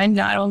this time,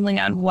 not only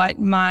on what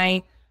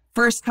my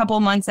first couple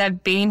months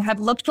at Bain have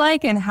looked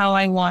like and how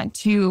I want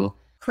to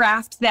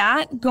craft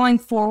that going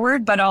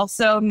forward, but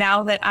also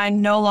now that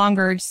I'm no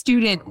longer a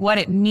student, what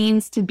it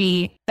means to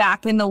be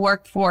back in the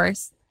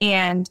workforce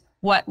and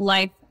what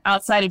life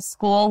outside of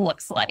school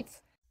looks like.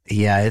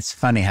 Yeah, it's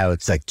funny how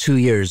it's like 2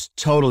 years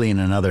totally in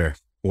another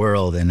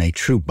world, in a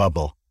true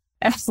bubble.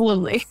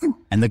 Absolutely.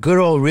 And the good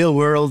old real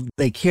world,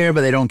 they care,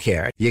 but they don't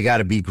care. You got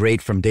to be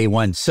great from day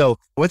one. So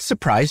what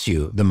surprised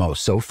you the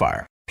most so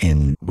far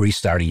in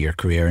restarting your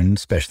career, and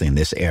especially in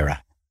this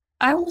era?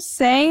 I will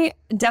say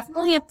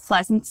definitely a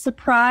pleasant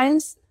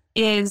surprise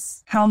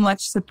is how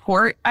much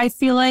support I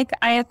feel like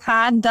I have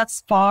had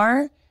thus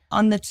far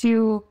on the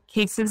 2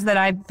 cases that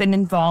I've been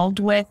involved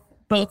with.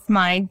 Both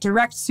my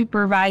direct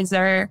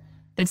supervisor,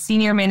 the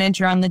senior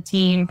manager on the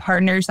team,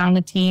 partners on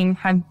the team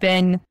have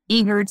been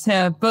eager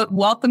to both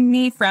welcome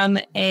me from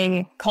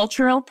a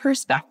cultural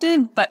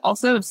perspective, but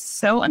also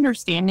so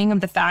understanding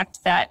of the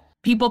fact that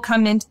people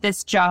come into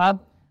this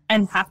job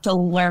and have to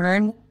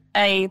learn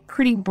a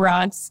pretty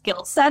broad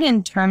skill set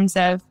in terms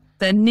of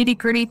the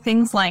nitty-gritty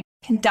things like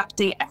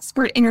conducting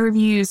expert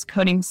interviews,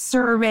 coding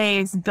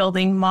surveys,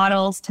 building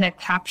models to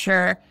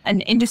capture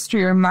an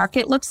industry or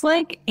market looks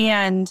like.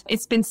 And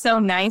it's been so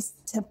nice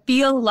to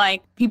feel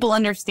like people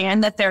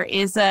understand that there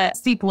is a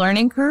steep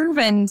learning curve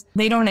and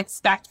they don't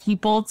expect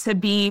people to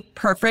be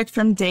perfect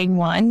from day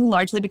one,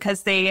 largely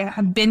because they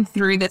have been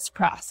through this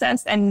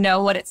process and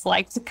know what it's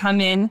like to come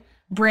in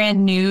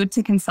brand new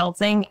to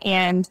consulting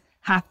and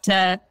have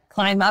to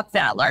climb up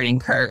that learning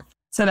curve.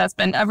 So that's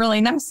been a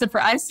really nice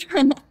surprise.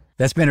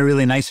 That's been a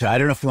really nice, I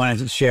don't know if you want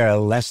to share a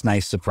less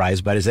nice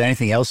surprise, but is there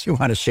anything else you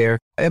want to share?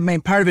 I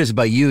mean, part of it is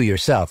about you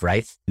yourself,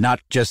 right?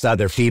 Not just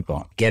other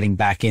people, getting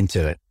back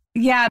into it.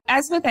 Yeah,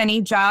 as with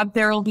any job,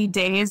 there will be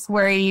days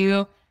where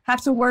you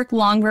have to work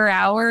longer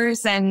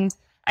hours. And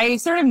I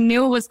sort of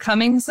knew it was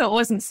coming, so it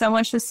wasn't so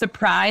much a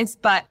surprise,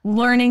 but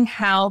learning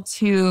how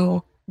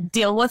to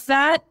deal with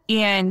that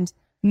and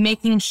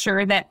making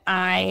sure that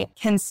I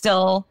can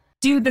still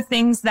do the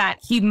things that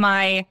keep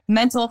my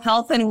mental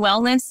health and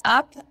wellness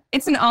up.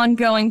 It's an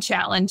ongoing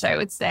challenge, I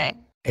would say.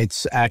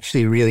 It's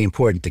actually really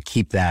important to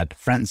keep that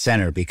front and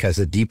center, because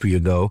the deeper you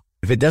go,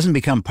 if it doesn't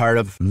become part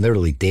of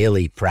literally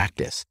daily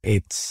practice,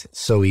 it's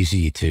so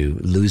easy to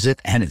lose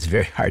it and it's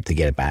very hard to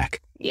get it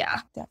back.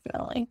 Yeah,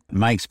 definitely.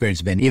 My experience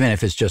has been, even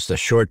if it's just a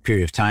short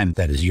period of time,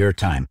 that is your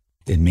time,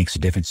 it makes a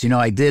difference. You know,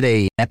 I did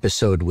an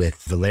episode with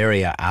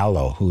Valeria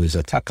Allo, who is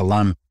a Tuck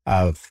alum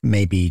of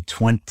maybe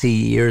 20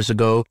 years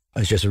ago. It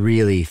was just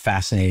really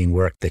fascinating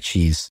work that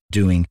she's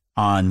doing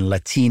on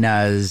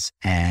Latinas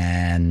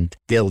and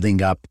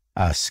building up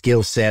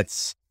skill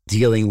sets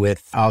dealing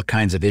with all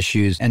kinds of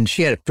issues. And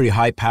she had a pretty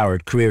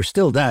high-powered career,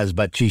 still does,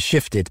 but she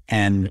shifted.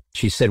 And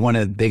she said one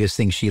of the biggest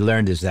things she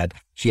learned is that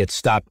she had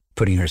stopped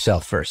putting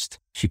herself first.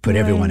 She put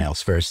everyone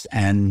else first,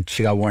 and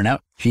she got worn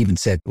out. She even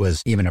said it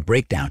was even a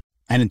breakdown.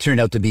 And it turned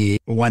out to be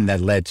one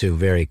that led to a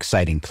very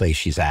exciting place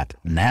she's at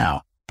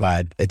now.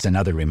 But it's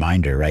another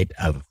reminder, right,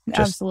 of just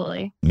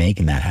Absolutely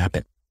making that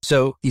happen.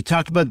 So you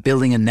talked about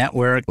building a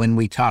network when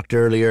we talked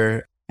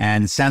earlier,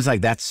 and it sounds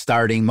like that's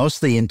starting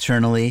mostly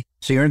internally.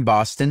 So you're in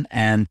Boston,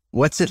 and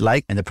what's it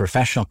like in the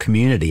professional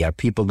community? Are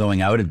people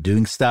going out and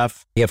doing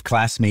stuff? You have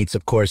classmates,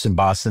 of course, in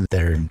Boston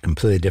that are in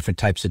completely different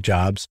types of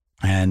jobs,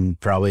 and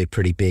probably a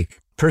pretty big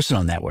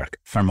personal network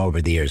from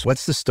over the years.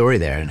 What's the story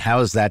there, and how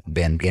has that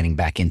been getting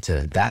back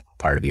into that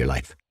part of your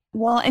life?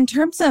 Well, in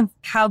terms of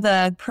how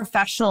the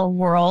professional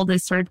world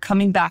is sort of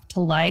coming back to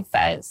life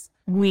as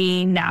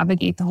we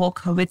navigate the whole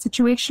COVID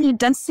situation, it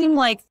does seem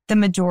like the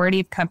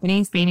majority of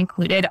companies, Bain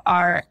included,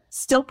 are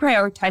still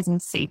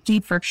prioritizing safety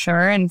for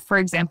sure. And for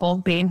example,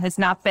 Bain has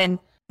not been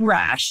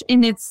rash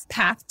in its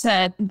path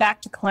to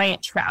back to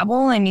client travel.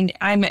 I mean,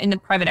 I'm in a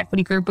private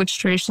equity group, which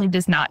traditionally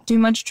does not do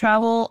much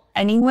travel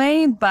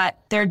anyway, but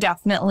they're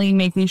definitely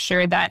making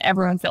sure that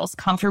everyone feels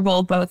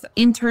comfortable both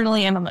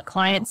internally and on the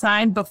client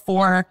side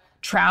before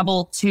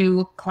travel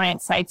to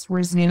client sites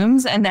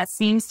resumes. And that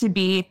seems to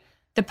be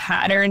the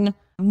pattern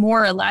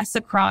more or less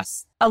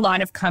across a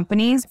lot of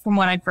companies from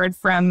what I've heard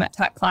from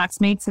tech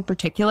classmates in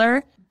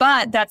particular.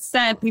 But that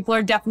said, people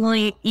are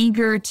definitely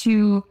eager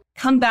to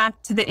come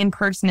back to the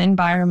in-person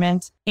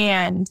environment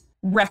and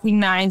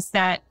recognize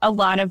that a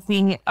lot of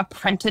the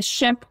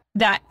apprenticeship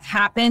that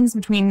happens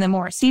between the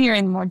more senior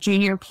and the more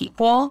junior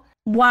people,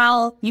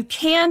 while you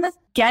can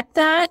get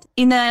that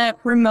in a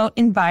remote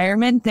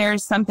environment,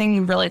 there's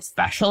something really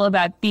special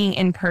about being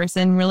in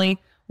person, really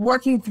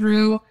working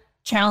through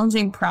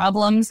challenging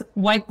problems,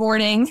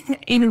 whiteboarding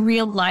in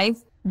real life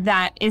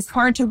that is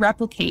hard to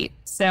replicate.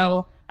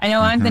 So I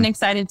know I've been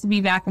excited to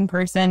be back in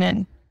person,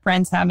 and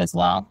friends have as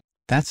well.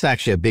 That's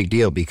actually a big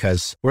deal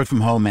because work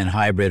from home and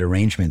hybrid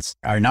arrangements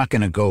are not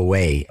going to go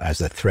away as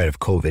the threat of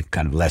COVID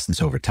kind of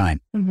lessens over time.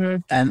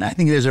 And I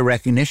think there's a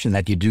recognition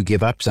that you do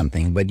give up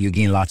something, but you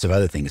gain lots of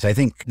other things. I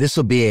think this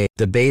will be a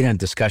debate and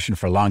discussion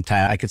for a long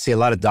time. I could see a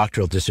lot of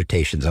doctoral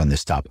dissertations on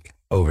this topic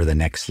over the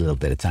next little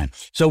bit of time.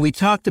 So we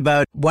talked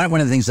about one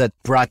of the things that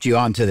brought you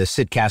onto the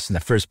Sitcast in the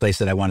first place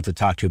that I wanted to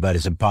talk to you about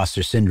is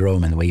imposter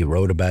syndrome and the way you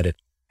wrote about it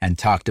and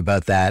talked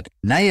about that.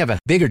 Now you have a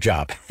bigger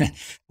job.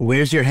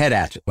 Where's your head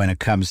at when it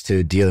comes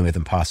to dealing with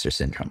imposter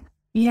syndrome?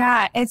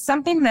 Yeah, it's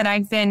something that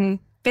I've been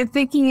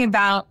thinking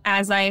about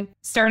as I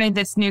started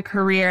this new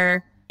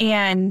career.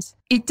 And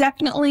it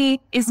definitely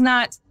is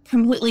not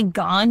completely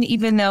gone,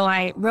 even though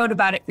I wrote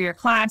about it for your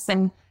class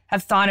and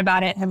have thought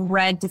about it, have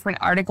read different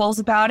articles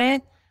about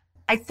it.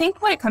 I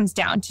think what it comes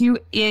down to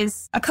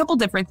is a couple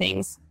different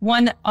things.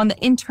 One on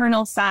the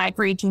internal side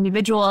for each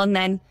individual, and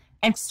then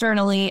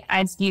externally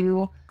as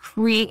you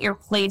create your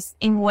place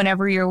in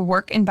whatever your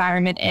work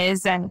environment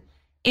is. And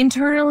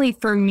internally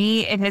for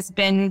me, it has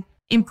been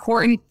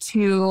important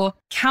to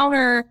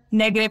counter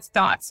negative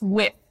thoughts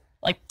with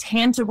like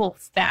tangible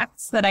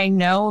facts that I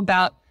know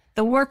about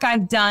the work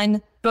I've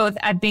done, both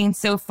at Bain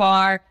so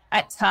far,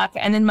 at Tuck,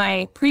 and in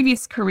my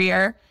previous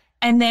career.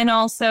 And then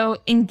also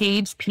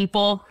engage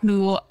people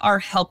who are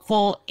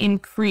helpful in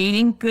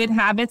creating good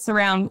habits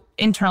around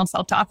internal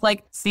self-talk,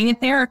 like seeing a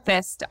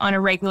therapist on a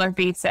regular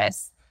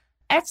basis.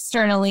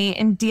 Externally,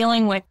 in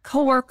dealing with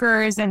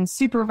coworkers and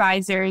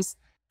supervisors,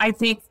 I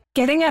think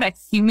getting at a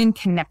human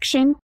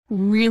connection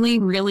really,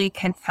 really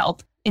can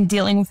help in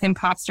dealing with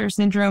imposter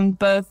syndrome,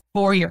 both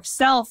for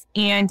yourself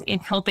and in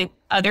helping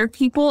other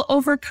people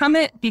overcome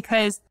it.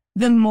 Because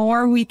the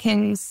more we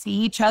can see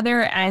each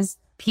other as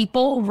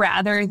people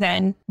rather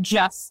than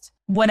just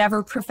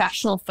whatever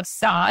professional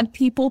facade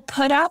people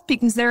put up,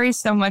 because there is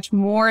so much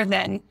more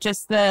than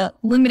just the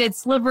limited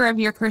sliver of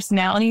your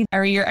personality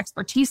or your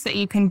expertise that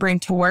you can bring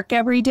to work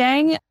every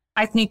day.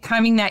 I think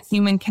having that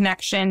human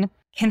connection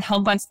can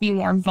help us be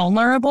more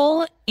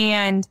vulnerable.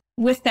 And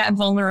with that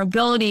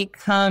vulnerability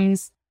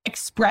comes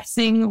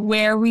expressing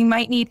where we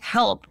might need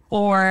help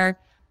or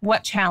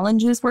what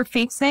challenges we're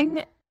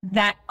facing.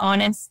 That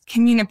honest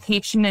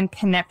communication and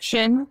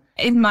connection,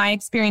 in my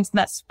experience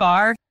thus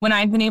far, when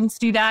I've been able to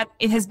do that,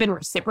 it has been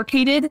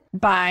reciprocated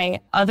by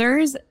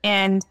others,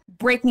 and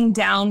breaking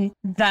down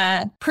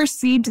the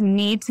perceived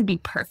need to be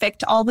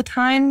perfect all the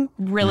time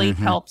really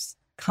helps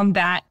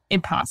combat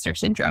imposter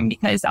syndrome,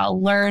 because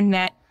I'll learn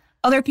that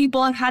other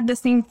people have had the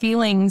same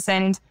feelings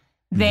and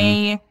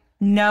they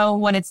know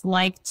what it's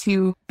like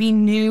to be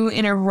new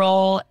in a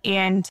role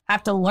and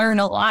have to learn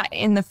a lot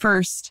in the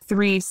first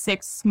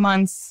 3-6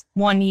 months,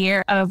 1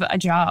 year of a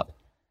job.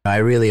 I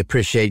really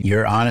appreciate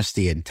your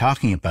honesty in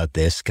talking about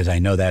this, because I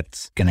know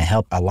that's going to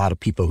help a lot of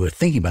people who are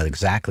thinking about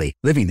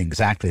living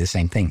exactly the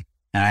same thing.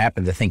 And I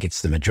happen to think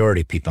it's the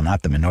majority of people,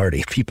 not the minority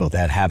of people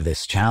that have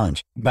this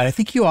challenge. But I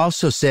think you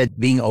also said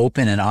being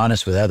open and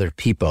honest with other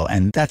people.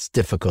 And that's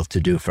difficult to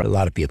do for a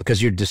lot of people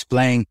because you're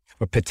displaying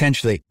or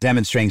potentially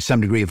demonstrating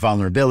some degree of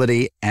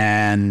vulnerability.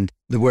 And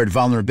the word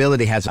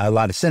vulnerability has a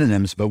lot of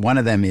synonyms, but one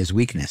of them is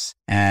weakness.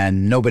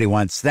 And nobody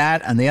wants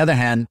that. On the other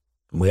hand,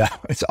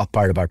 it's all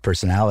part of our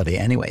personality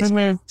anyways.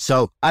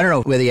 So I don't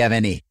know whether you have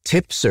any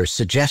tips or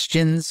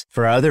suggestions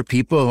for other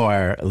people who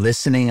are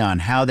listening on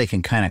how they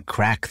can kind of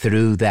crack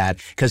through that.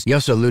 Because you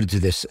also alluded to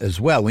this as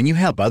well. When you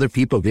help other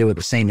people deal with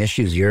the same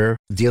issues you're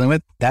dealing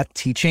with, that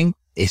teaching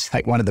is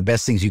like one of the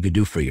best things you could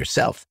do for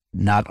yourself,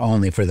 not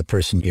only for the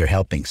person you're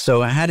helping.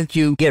 So how did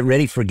you get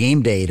ready for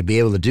game day to be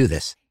able to do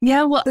this?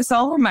 Yeah, well, this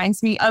all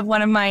reminds me of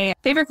one of my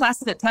favorite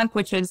classes at Tuck,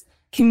 which is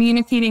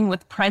communicating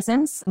with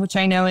presence, which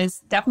I know is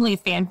definitely a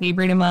fan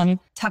favorite among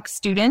Tuck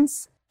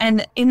students.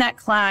 And in that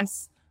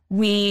class,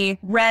 we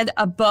read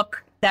a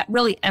book that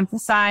really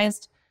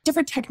emphasized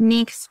different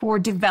techniques for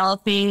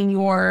developing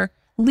your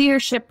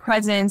leadership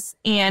presence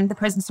and the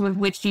presence with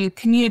which you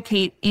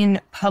communicate in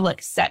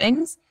public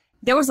settings.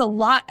 There was a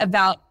lot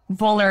about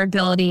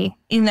vulnerability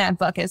in that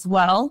book as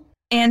well.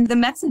 And the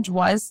message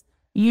was,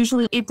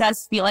 usually it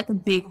does feel like a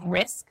big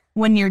risk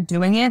when you're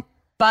doing it,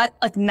 but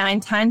like 9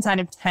 times out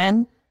of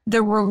 10,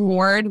 the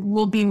reward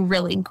will be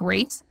really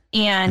great.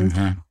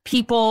 And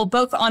people,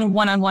 both on a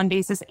one-on-one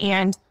basis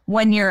and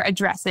when you're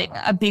addressing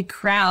a big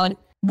crowd,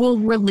 will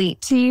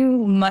relate to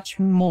you much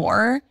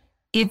more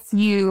if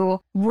you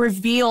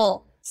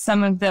reveal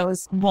some of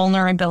those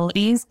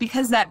vulnerabilities,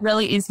 because that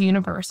really is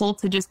universal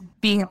to just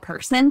being a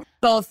person,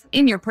 both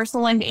in your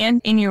personal life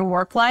and in your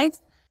work life.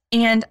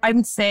 And I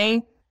would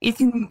say it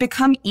can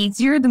become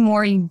easier the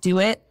more you do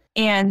it,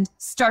 and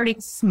starting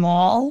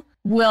small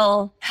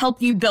will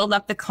help you build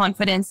up the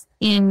confidence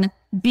in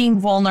being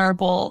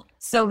vulnerable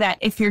so that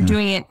if you're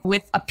doing it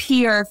with a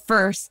peer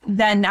first,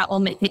 then that will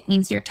make it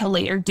easier to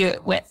later do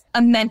it with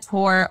a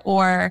mentor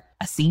or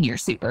a senior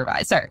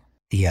supervisor.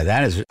 Yeah,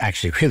 that is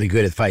actually really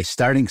good advice.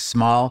 Starting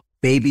small,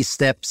 baby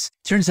steps.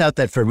 Turns out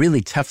that for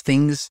really tough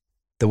things,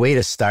 the way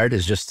to start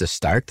is just to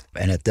start.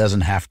 And it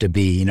doesn't have to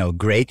be,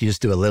 great. You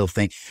just do a little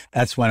thing.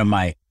 That's one of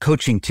my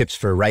coaching tips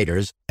for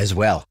writers as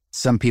well.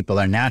 Some people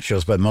are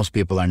naturals, but most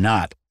people are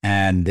not.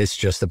 And it's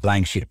just a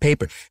blank sheet of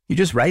paper. You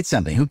just write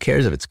something. Who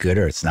cares if it's good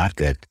or it's not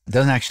good? It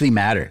doesn't actually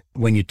matter.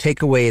 When you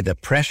take away the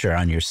pressure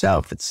on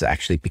yourself, it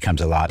actually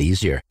becomes a lot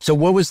easier. So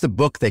what was the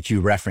book that you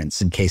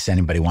referenced in case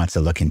anybody wants to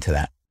look into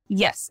that?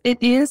 Yes, it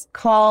is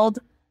called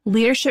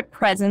Leadership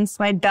Presence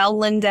by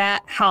Belinda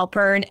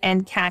Halpern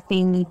and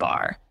Catharine.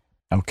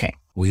 Okay.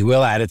 We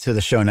will add it to the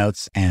show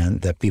notes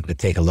and that people could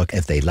take a look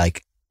if they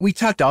like. We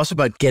talked also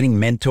about getting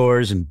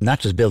mentors and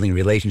not just building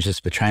relationships,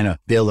 but trying to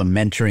build a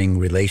mentoring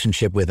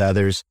relationship with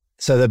others.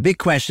 So the big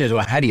question is,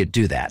 well, how do you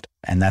do that?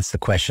 And that's the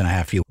question I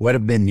have for you. What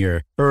have been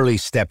your early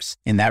steps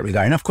in that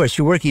regard? And of course,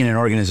 you're working in an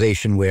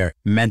organization where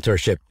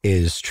mentorship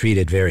is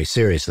treated very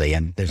seriously.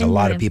 And there's a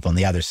lot of people on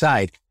the other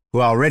side who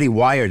are already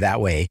wired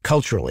that way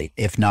culturally,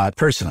 if not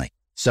personally.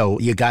 So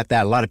you got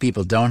that. A lot of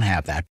people don't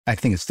have that. I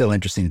think it's still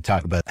interesting to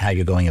talk about how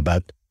you're going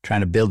about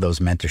trying to build those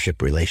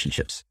mentorship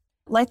relationships.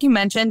 Like you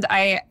mentioned,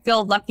 I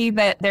feel lucky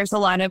that there's a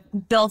lot of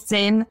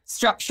built-in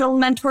structural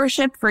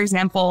mentorship. For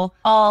example,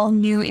 all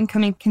new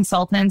incoming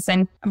consultants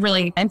and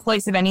really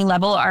employees of any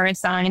level are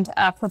assigned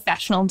a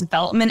professional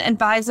development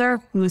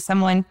advisor, who is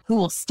someone who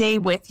will stay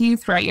with you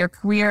throughout your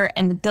career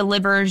and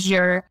delivers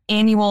your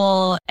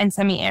annual and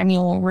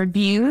semi-annual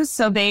reviews.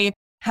 So they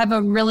have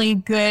a really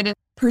good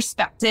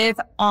perspective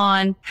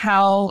on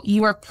how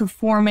you are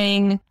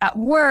performing at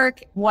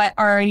work, what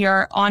are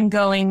your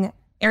ongoing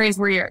areas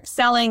where you're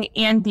excelling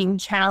and being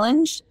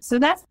challenged. So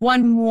that's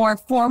one more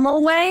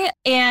formal way.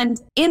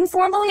 And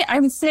informally,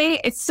 I would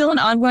say it's still an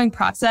ongoing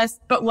process.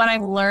 But what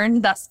I've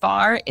learned thus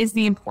far is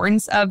the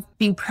importance of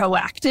being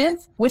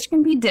proactive, which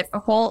can be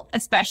difficult,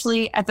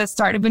 especially at the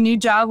start of a new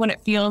job when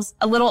it feels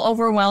a little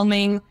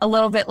overwhelming, a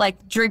little bit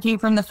like drinking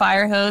from the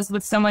fire hose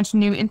with so much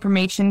new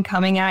information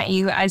coming at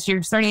you as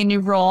you're starting a new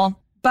role.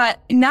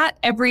 But not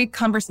every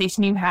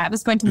conversation you have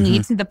is going to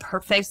lead to the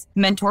perfect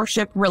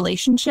mentorship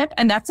relationship.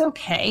 And that's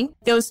okay.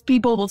 Those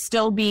people will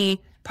still be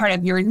part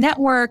of your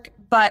network.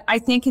 But I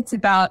think it's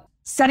about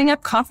setting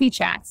up coffee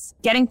chats,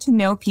 getting to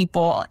know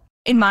people.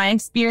 In my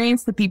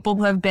experience, the people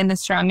who have been the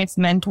strongest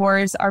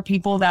mentors are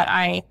people that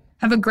I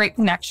have a great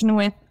connection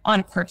with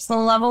on a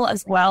personal level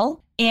as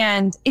well.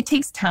 And it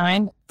takes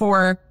time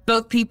for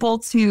both people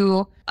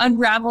to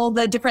unravel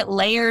the different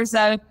layers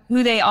of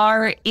who they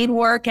are in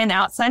work and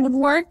outside of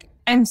work.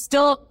 I'm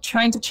still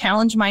trying to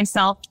challenge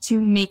myself to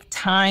make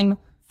time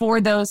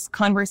for those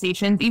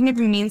conversations, even if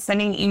it means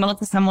sending an email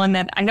to someone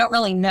that I don't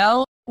really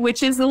know,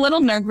 which is a little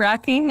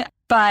nerve-wracking.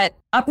 But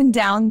up and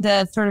down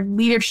the sort of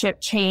leadership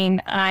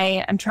chain,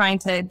 I am trying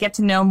to get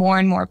to know more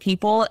and more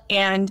people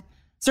and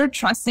sort of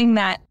trusting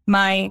that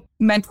my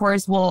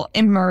mentors will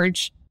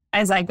emerge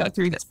as I go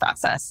through this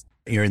process.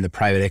 You're in the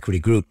private equity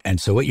group.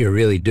 And so what you're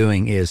really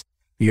doing is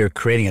you're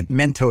creating a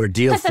mentor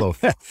deal flow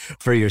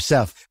for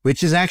yourself,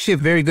 which is actually a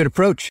very good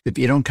approach. If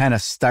you don't kind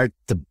of start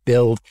to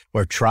build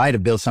or try to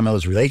build some of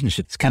those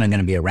relationships, it's kind of going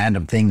to be a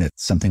random thing that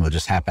something will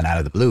just happen out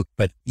of the blue.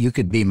 But you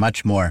could be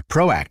much more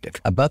proactive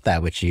about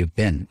that, which you've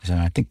been. So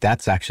I think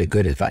that's actually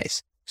good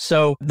advice.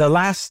 So the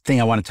last thing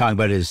I want to talk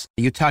about is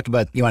you talked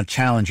about you want to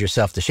challenge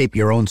yourself to shape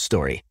your own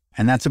story.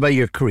 And that's about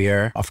your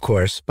career, of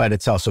course, but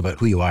it's also about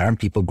who you are, and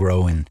people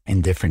grow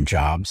in different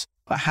jobs.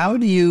 How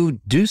do you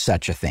do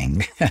such a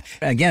thing?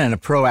 Again, in a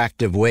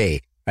proactive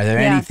way. Are there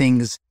any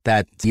things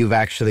that you've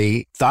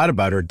actually thought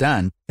about or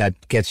done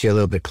that gets you a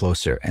little bit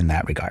closer in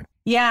that regard?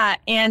 Yeah.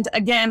 And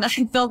again, I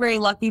feel very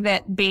lucky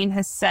that Bain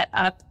has set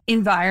up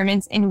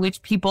environments in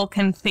which people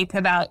can think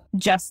about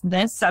just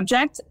this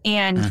subject.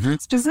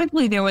 And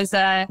specifically, there was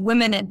a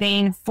Women at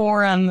Bain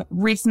forum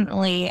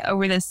recently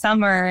over the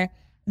summer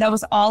that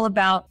was all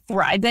about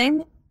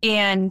thriving.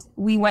 And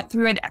we went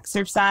through an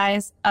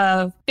exercise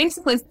of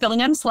basically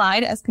filling out a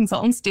slide, as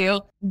consultants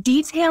do,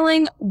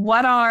 detailing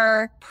what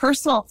our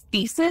personal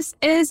thesis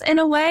is in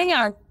a way,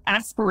 our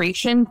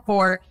aspiration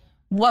for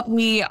what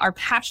we are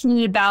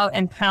passionate about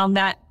and how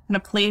that kind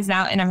of plays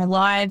out in our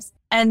lives.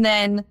 And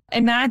then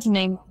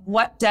imagining,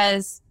 what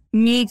does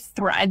me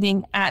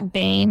thriving at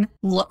Bain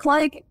look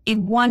like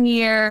in 1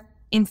 year,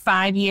 in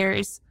 5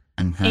 years?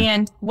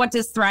 And what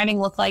does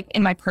thriving look like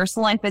in my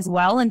personal life as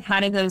well? And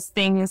how do those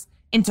things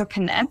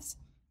interconnect?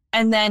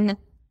 And then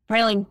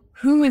finally,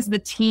 who is the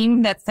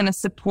team that's going to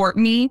support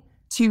me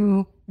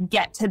to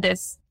get to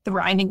this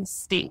thriving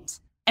state?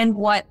 And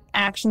what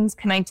actions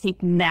can I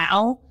take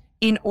now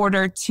in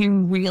order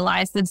to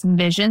realize this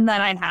vision that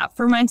I have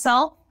for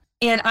myself?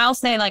 And I'll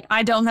say, like,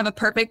 I don't have a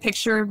perfect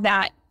picture of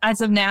that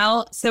as of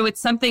now. So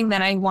it's something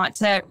that I want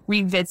to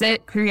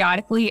revisit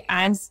periodically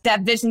as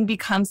that vision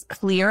becomes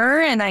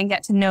clearer and I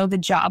get to know the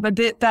job a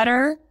bit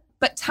better.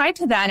 But tied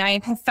to that, I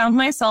have found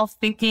myself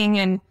thinking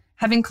and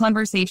having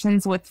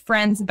conversations with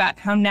friends about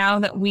how now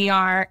that we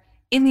are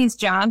in these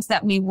jobs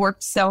that we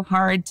worked so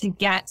hard to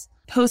get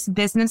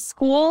post-business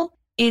school,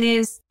 it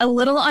is a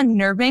little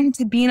unnerving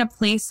to be in a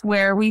place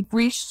where we've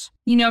reached,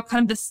 kind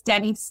of the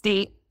steady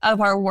state of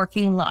our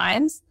working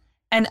lives.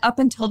 And up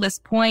until this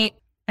point,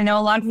 I know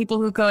a lot of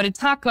people who go to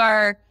Tuck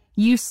are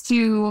used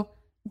to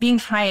being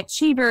high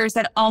achievers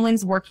and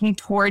always working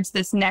towards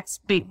this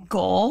next big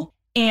goal.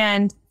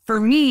 And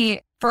for me,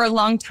 for a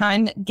long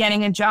time,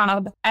 getting a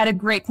job at a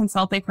great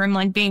consulting firm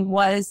like Bain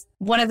was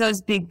one of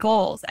those big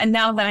goals. And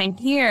now that I'm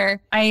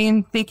here, I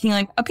am thinking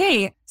like,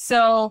 okay,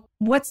 so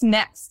what's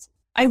next?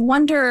 I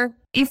wonder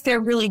if there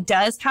really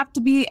does have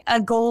to be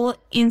a goal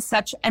in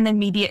such an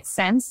immediate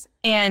sense.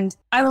 And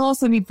I will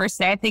also be first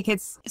to say, I think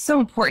it's so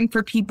important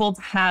for people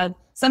to have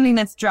something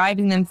that's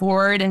driving them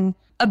forward and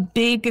a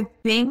big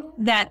thing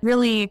that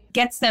really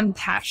gets them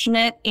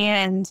passionate.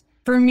 And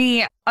for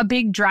me, a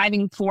big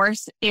driving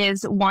force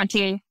is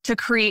wanting to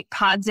create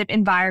positive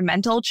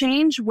environmental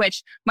change,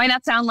 which might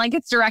not sound like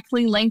it's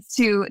directly linked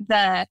to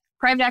the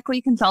private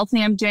equity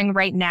consulting I'm doing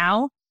right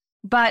now.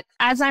 But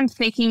as I'm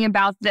thinking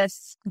about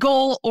this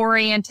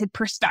goal-oriented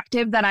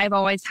perspective that I've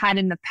always had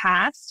in the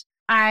past,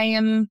 I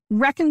am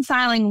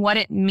reconciling what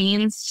it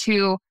means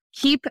to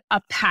keep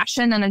a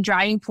passion and a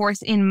driving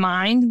force in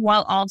mind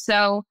while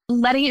also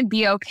letting it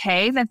be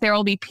okay that there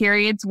will be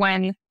periods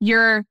when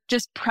you're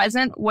just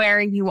present where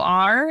you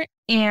are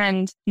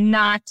and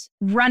not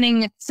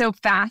running so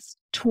fast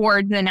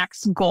toward the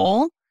next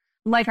goal.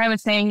 Like I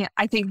was saying,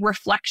 I think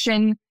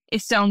reflection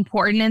is so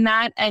important in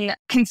that, and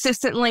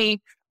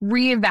consistently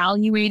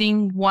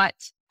reevaluating what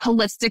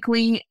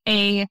holistically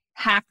a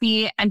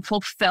happy and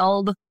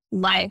fulfilled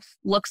life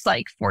looks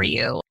like for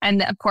you.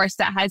 And of course,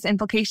 that has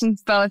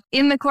implications both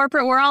in the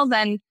corporate world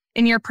and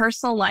in your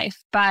personal life.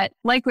 But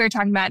like we were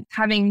talking about,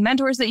 having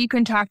mentors that you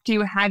can talk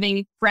to,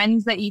 having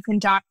friends that you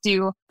can talk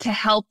to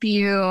help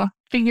you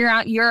figure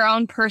out your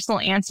own personal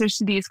answers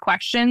to these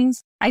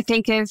questions, I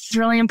think is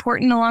really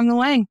important along the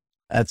way.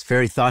 That's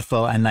very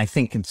thoughtful. And I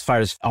think as far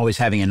as always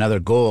having another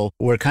goal,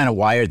 we're kind of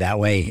wired that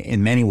way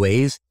in many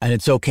ways. And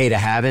it's okay to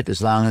have it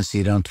as long as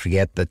you don't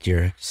forget that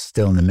you're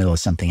still in the middle of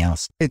something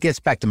else. It gets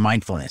back to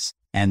mindfulness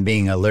and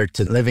being alert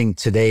to living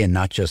today and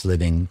not just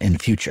living in the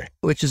future,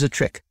 which is a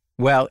trick.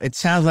 Well, it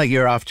sounds like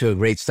you're off to a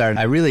great start.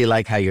 I really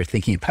like how you're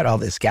thinking about all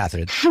this,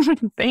 Catherine.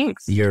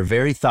 Thanks. You're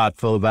very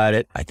thoughtful about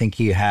it. I think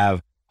you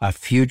have a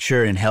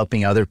future in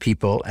helping other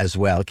people as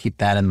well. Keep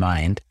that in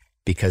mind,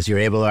 because you're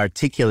able to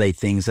articulate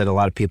things that a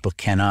lot of people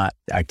cannot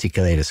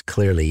articulate as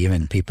clearly,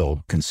 even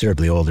people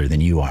considerably older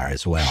than you are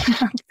as well.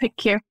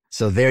 Thank you.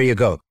 So there you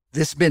go.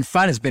 This has been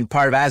fun. It's been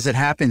part of As It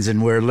Happens,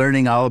 and we're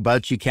learning all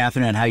about you,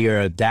 Catherine, and how you're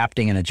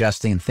adapting and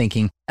adjusting and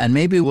thinking. And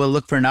maybe we'll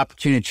look for an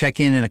opportunity to check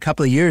in a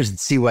couple of years and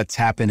see what's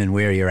happened and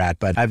where you're at.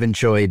 But I've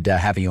enjoyed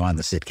having you on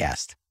the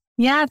Sitcast.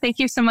 Yeah, thank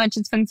you so much.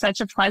 It's been such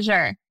a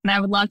pleasure. And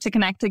I would love to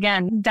connect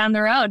again down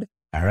the road.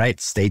 All right.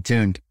 Stay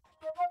tuned.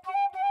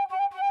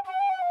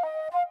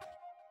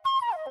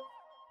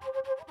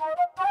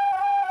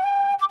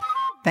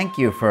 Thank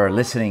you for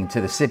listening to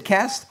the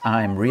Sitcast.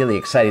 I'm really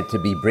excited to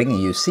be bringing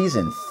you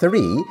season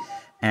 3.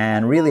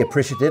 and really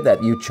appreciative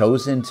that you've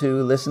chosen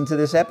to listen to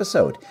this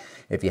episode.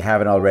 If you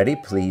haven't already,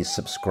 please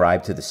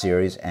subscribe to the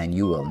series and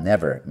you will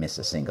never miss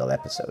a single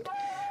episode.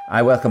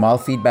 I welcome all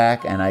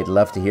feedback and I'd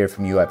love to hear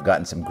from you. I've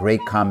gotten some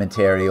great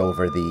commentary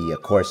over the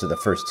course of the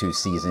first 2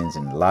 seasons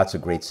and lots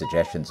of great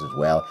suggestions as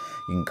well.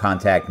 You can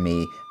contact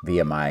me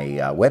via my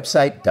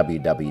website,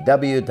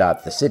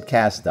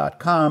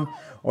 www.thesidcast.com,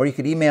 or you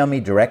could email me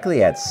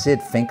directly at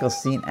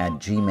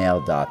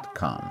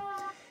sidfinkelstein@gmail.com.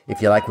 If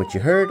you like what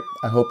you heard,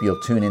 I hope you'll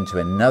tune into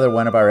another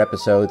one of our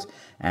episodes,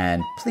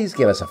 and please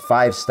give us a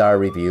 5-star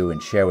review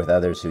and share with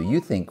others who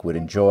you think would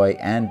enjoy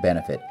and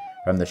benefit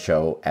from the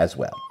show as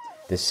well.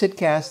 The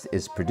Sidcast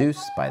is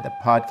produced by the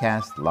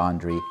Podcast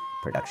Laundry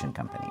Production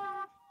Company.